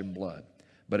flesh and blood,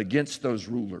 but against those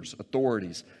rulers,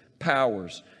 authorities,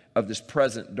 powers of this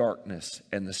present darkness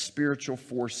and the spiritual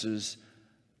forces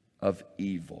of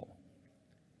evil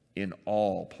in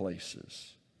all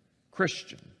places.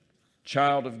 Christian,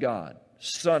 child of God,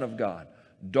 son of God,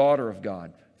 daughter of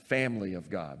God, family of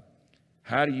God.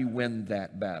 How do you win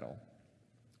that battle?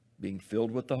 Being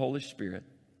filled with the Holy Spirit,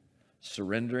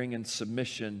 surrendering in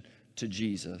submission to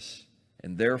Jesus,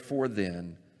 and therefore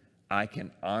then I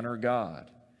can honor God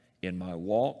in my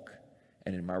walk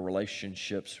and in my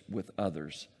relationships with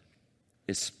others,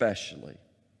 especially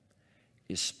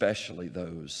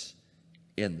those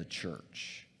in the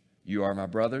church. You are my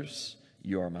brothers,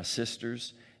 you are my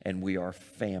sisters, and we are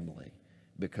family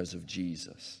because of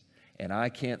Jesus. And I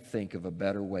can't think of a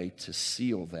better way to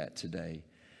seal that today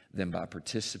than by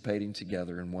participating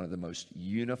together in one of the most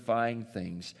unifying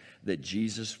things that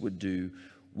Jesus would do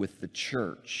with the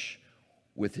church,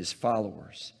 with his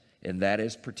followers, and that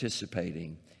is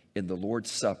participating in the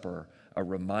Lord's Supper, a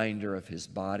reminder of his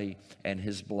body and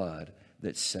his blood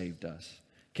that saved us.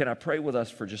 Can I pray with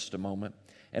us for just a moment?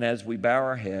 And as we bow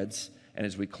our heads and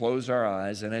as we close our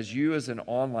eyes, and as you as an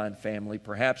online family,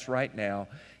 perhaps right now,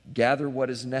 gather what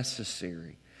is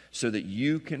necessary so that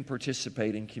you can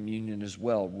participate in communion as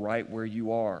well, right where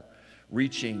you are,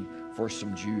 reaching for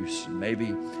some juice,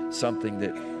 maybe something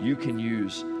that you can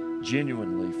use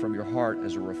genuinely from your heart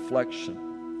as a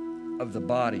reflection of the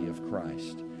body of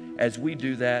Christ. As we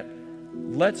do that,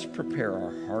 let's prepare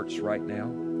our hearts right now,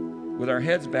 with our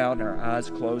heads bowed and our eyes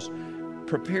closed,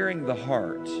 preparing the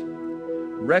heart,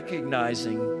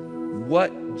 recognizing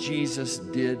what Jesus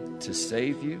did to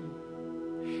save you,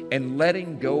 and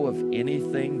letting go of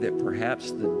anything that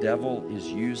perhaps the devil is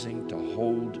using to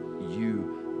hold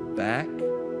you back.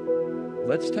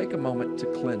 Let's take a moment to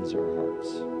cleanse our hearts.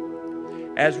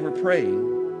 As we're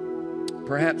praying,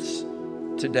 perhaps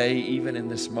today, even in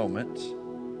this moment,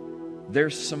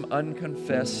 there's some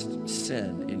unconfessed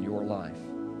sin in your life.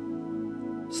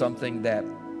 Something that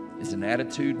is an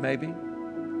attitude, maybe.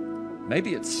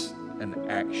 Maybe it's an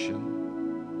action.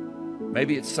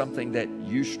 Maybe it's something that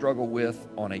you struggle with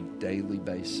on a daily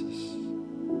basis.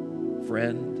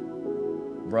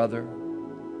 Friend, brother,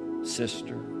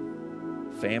 sister,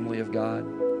 family of God,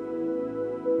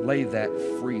 lay that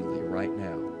freely right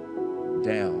now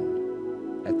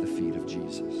down at the feet of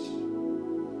Jesus.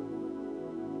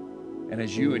 And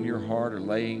as you in your heart are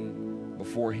laying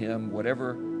before Him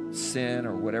whatever sin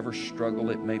or whatever struggle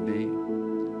it may be,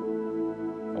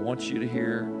 I want you to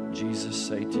hear Jesus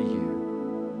say to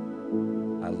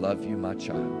you, I love you, my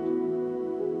child.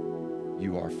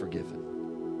 You are forgiven.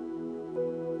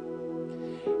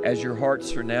 As your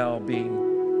hearts are now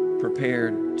being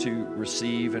prepared to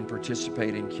receive and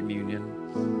participate in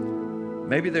communion,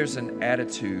 maybe there's an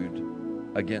attitude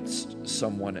against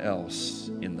someone else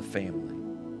in the family.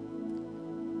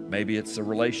 Maybe it's a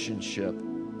relationship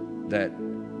that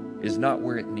is not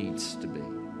where it needs to be.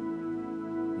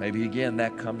 Maybe again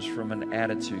that comes from an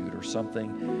attitude or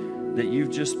something that you've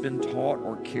just been taught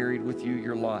or carried with you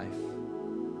your life.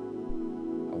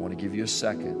 I want to give you a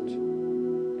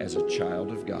second as a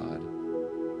child of God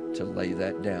to lay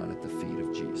that down at the feet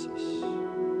of Jesus.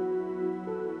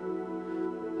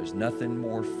 There's nothing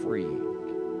more freeing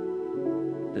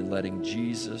than letting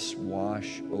Jesus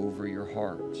wash over your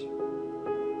heart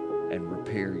and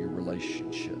repair your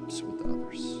relationships with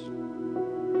others.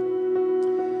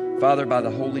 Father, by the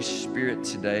Holy Spirit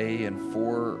today and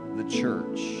for the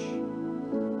church,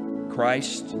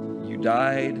 Christ, you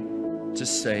died to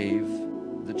save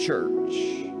the church.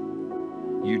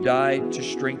 You died to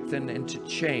strengthen and to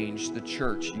change the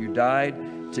church. You died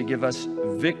to give us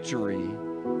victory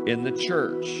in the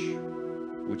church,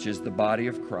 which is the body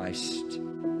of Christ,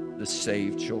 the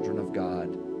saved children of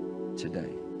God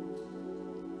today.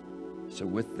 So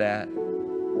with that,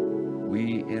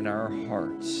 we in our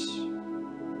hearts,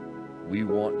 we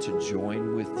want to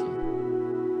join with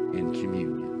you in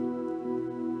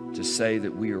communion, to say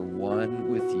that we are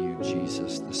one with you,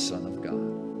 Jesus, the Son of God.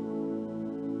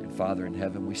 And Father in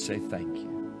heaven, we say thank you.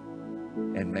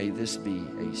 And may this be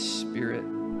a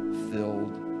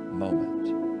Spirit-filled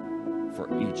moment for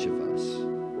each of us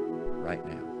right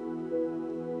now.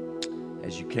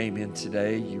 As you came in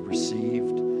today, you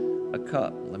received a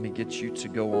cup. Let me get you to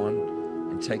go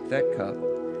on and take that cup.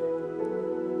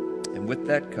 And with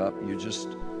that cup, you just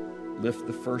lift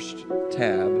the first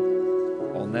tab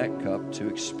on that cup to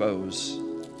expose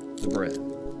the bread.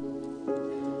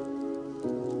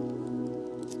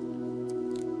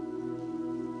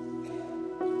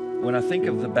 When I think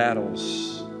of the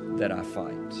battles that I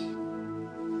fight,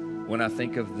 when I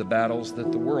think of the battles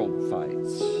that the world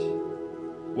fights,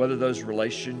 whether those are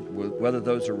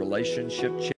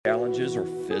relationship challenges or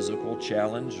physical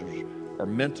challenges or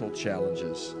mental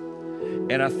challenges,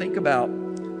 and I think about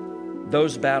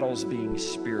those battles being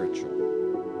spiritual.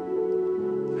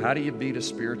 How do you beat a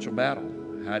spiritual battle?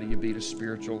 How do you beat a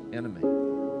spiritual enemy?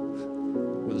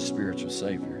 With a spiritual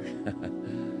Savior.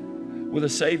 With a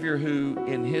Savior who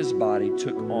in His body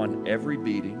took on every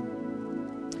beating,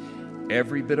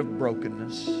 every bit of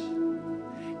brokenness,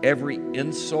 every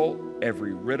insult,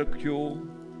 every ridicule,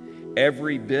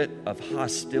 every bit of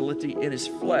hostility in His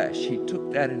flesh. He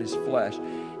took that in His flesh.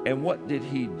 And what did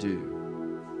He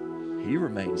do? He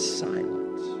remained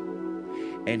silent.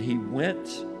 And He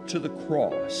went to the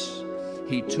cross.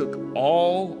 He took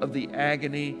all of the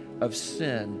agony of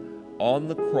sin on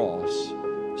the cross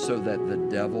so that the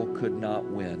devil could not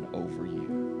win over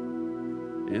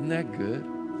you. Isn't that good?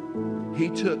 He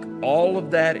took all of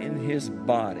that in His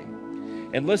body.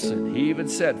 And listen, He even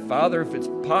said, Father, if it's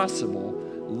possible,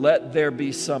 let there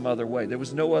be some other way. There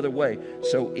was no other way.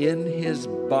 So in His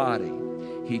body,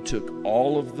 He took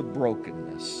all of the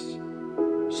brokenness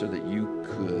so that you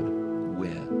could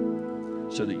win.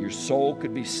 so that your soul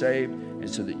could be saved and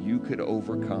so that you could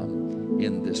overcome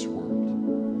in this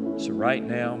world. So right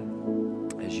now,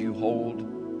 as you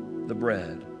hold the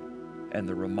bread and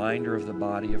the reminder of the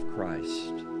body of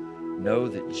Christ, know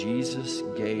that Jesus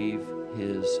gave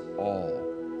his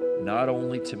all, not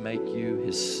only to make you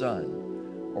his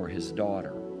son or his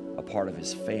daughter, a part of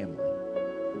his family,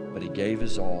 but he gave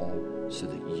his all so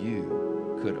that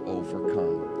you could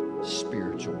overcome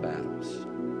spiritual battles,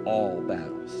 all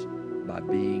battles, by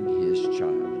being his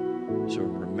child. So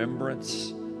in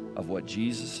remembrance of what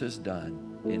Jesus has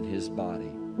done in his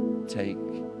body, take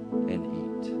and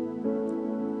eat.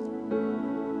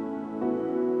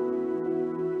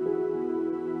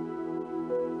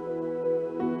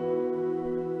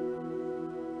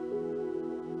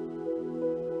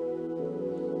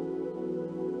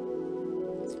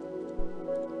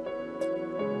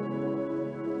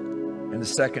 And the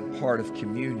second part of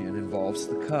communion involves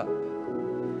the cup.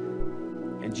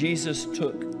 And Jesus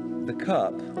took the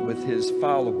cup with his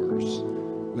followers,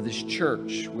 with his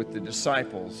church, with the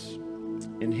disciples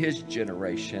in his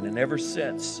generation. And ever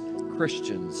since,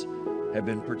 Christians have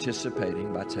been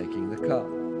participating by taking the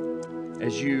cup.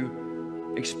 As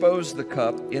you expose the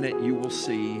cup, in it you will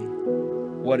see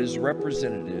what is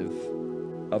representative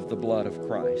of the blood of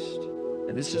Christ.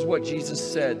 And this is what Jesus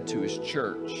said to his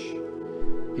church.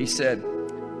 He said,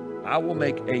 I will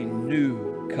make a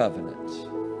new covenant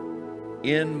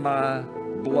in my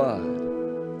blood.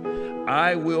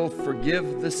 I will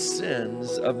forgive the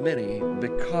sins of many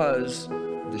because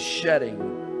the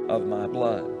shedding of my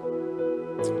blood.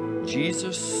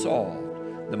 Jesus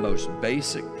solved the most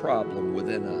basic problem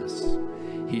within us.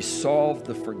 He solved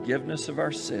the forgiveness of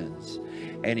our sins,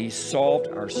 and he solved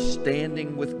our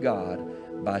standing with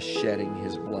God by shedding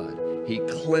his blood. He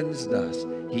cleansed us.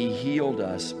 He healed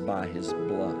us by his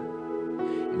blood.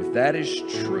 And if that is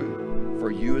true for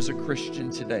you as a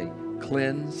Christian today,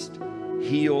 cleansed,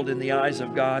 healed in the eyes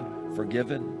of God,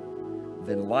 forgiven,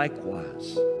 then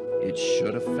likewise it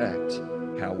should affect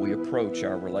how we approach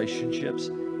our relationships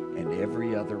and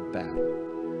every other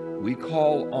battle. We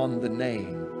call on the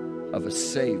name of a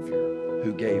Savior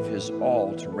who gave his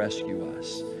all to rescue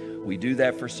us. We do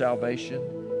that for salvation,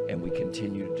 and we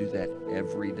continue to do that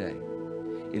every day.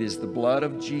 It is the blood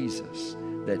of Jesus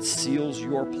that seals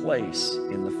your place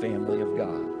in the family of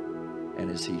God. And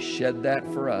as he shed that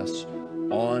for us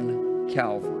on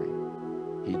Calvary,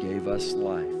 he gave us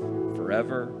life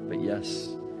forever, but yes,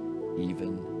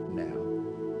 even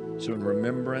now. So in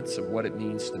remembrance of what it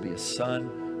means to be a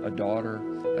son, a daughter,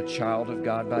 a child of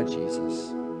God by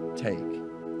Jesus, take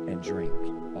and drink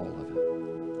all of it.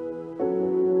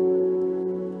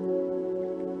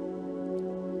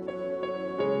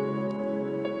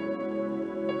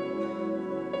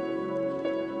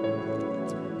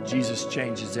 Jesus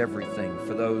changes everything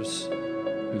for those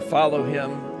who follow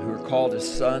him, who are called his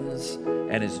sons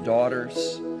and his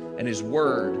daughters, and his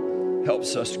word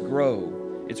helps us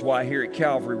grow. It's why here at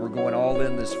Calvary we're going all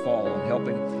in this fall and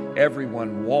helping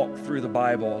everyone walk through the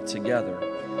Bible together.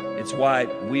 It's why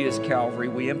we as Calvary,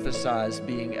 we emphasize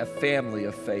being a family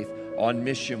of faith on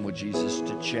mission with Jesus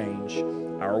to change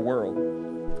our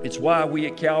world. It's why we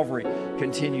at Calvary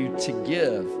continue to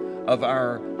give of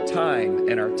our time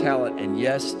and our talent, and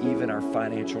yes, even our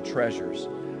financial treasures,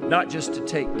 not just to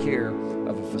take care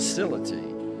of a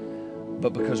facility,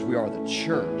 but because we are the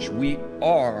church. We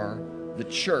are the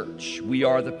church. We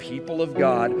are the people of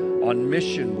God on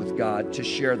mission with God to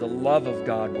share the love of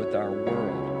God with our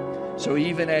world. So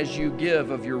even as you give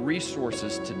of your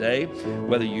resources today,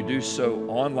 whether you do so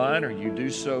online or you do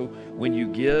so when you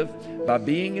give, by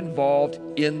being involved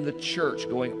in the church,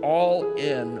 going all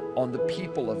in on the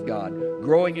people of God,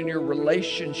 growing in your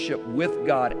relationship with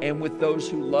God and with those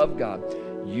who love God,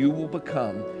 you will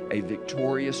become a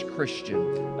victorious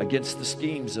Christian against the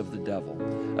schemes of the devil,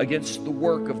 against the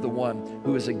work of the one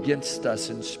who is against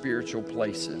us in spiritual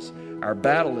places. Our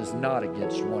battle is not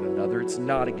against one another. It's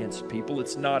not against people.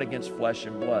 It's not against flesh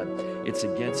and blood. It's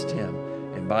against him.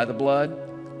 And by the blood,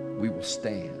 we will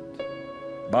stand.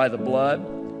 By the blood,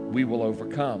 we will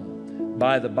overcome.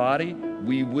 By the body,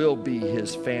 we will be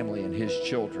his family and his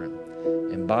children.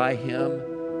 And by him,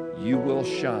 you will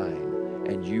shine.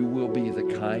 And you will be the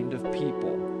kind of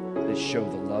people that show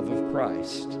the love of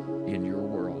Christ in your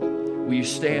world. Will you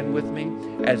stand with me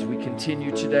as we continue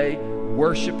today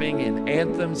worshiping in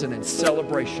anthems and in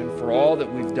celebration for all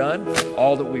that we've done,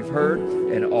 all that we've heard,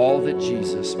 and all that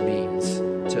Jesus means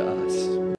to us?